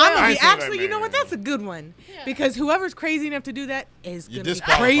 They well, will. I'm I gonna ain't be saying actually. that, You know what? man. That's a good one because whoever's crazy enough to do that is You're gonna be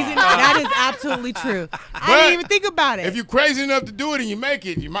disqualified. crazy. That is absolutely true. I didn't even think about it. If you're crazy enough to do it and you make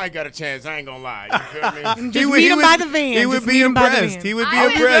it, you might got a chance. I ain't gonna lie. You feel me? Just meet him by the van. He would Just be meet him by the impressed. van. He would be I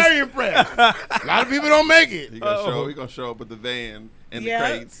would I'll be impressed. very impressed. A lot of people don't make it. He gonna show up with the van and Yeah.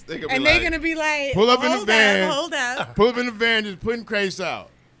 the crates. They gonna And be they're like, gonna be like, Pull up in the hold van. up, hold up. Pull up in the van, just putting crates out.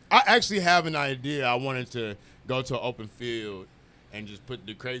 I actually have an idea. I wanted to go to an open field and just put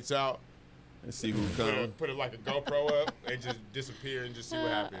the crates out. and see who comes. Put it like a GoPro up and just disappear and just see what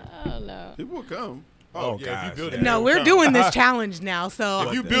happens. Oh no. People will come. Oh, yeah, if gosh, you build it, yeah. they No, will we're come. doing this challenge now, so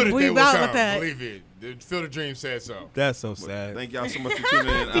If you build it, we they will out come. with that. Believe it. The Field of Dreams said so. That's so sad. Thank y'all so much for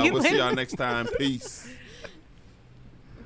tuning in. See you We'll see later. y'all next time. Peace.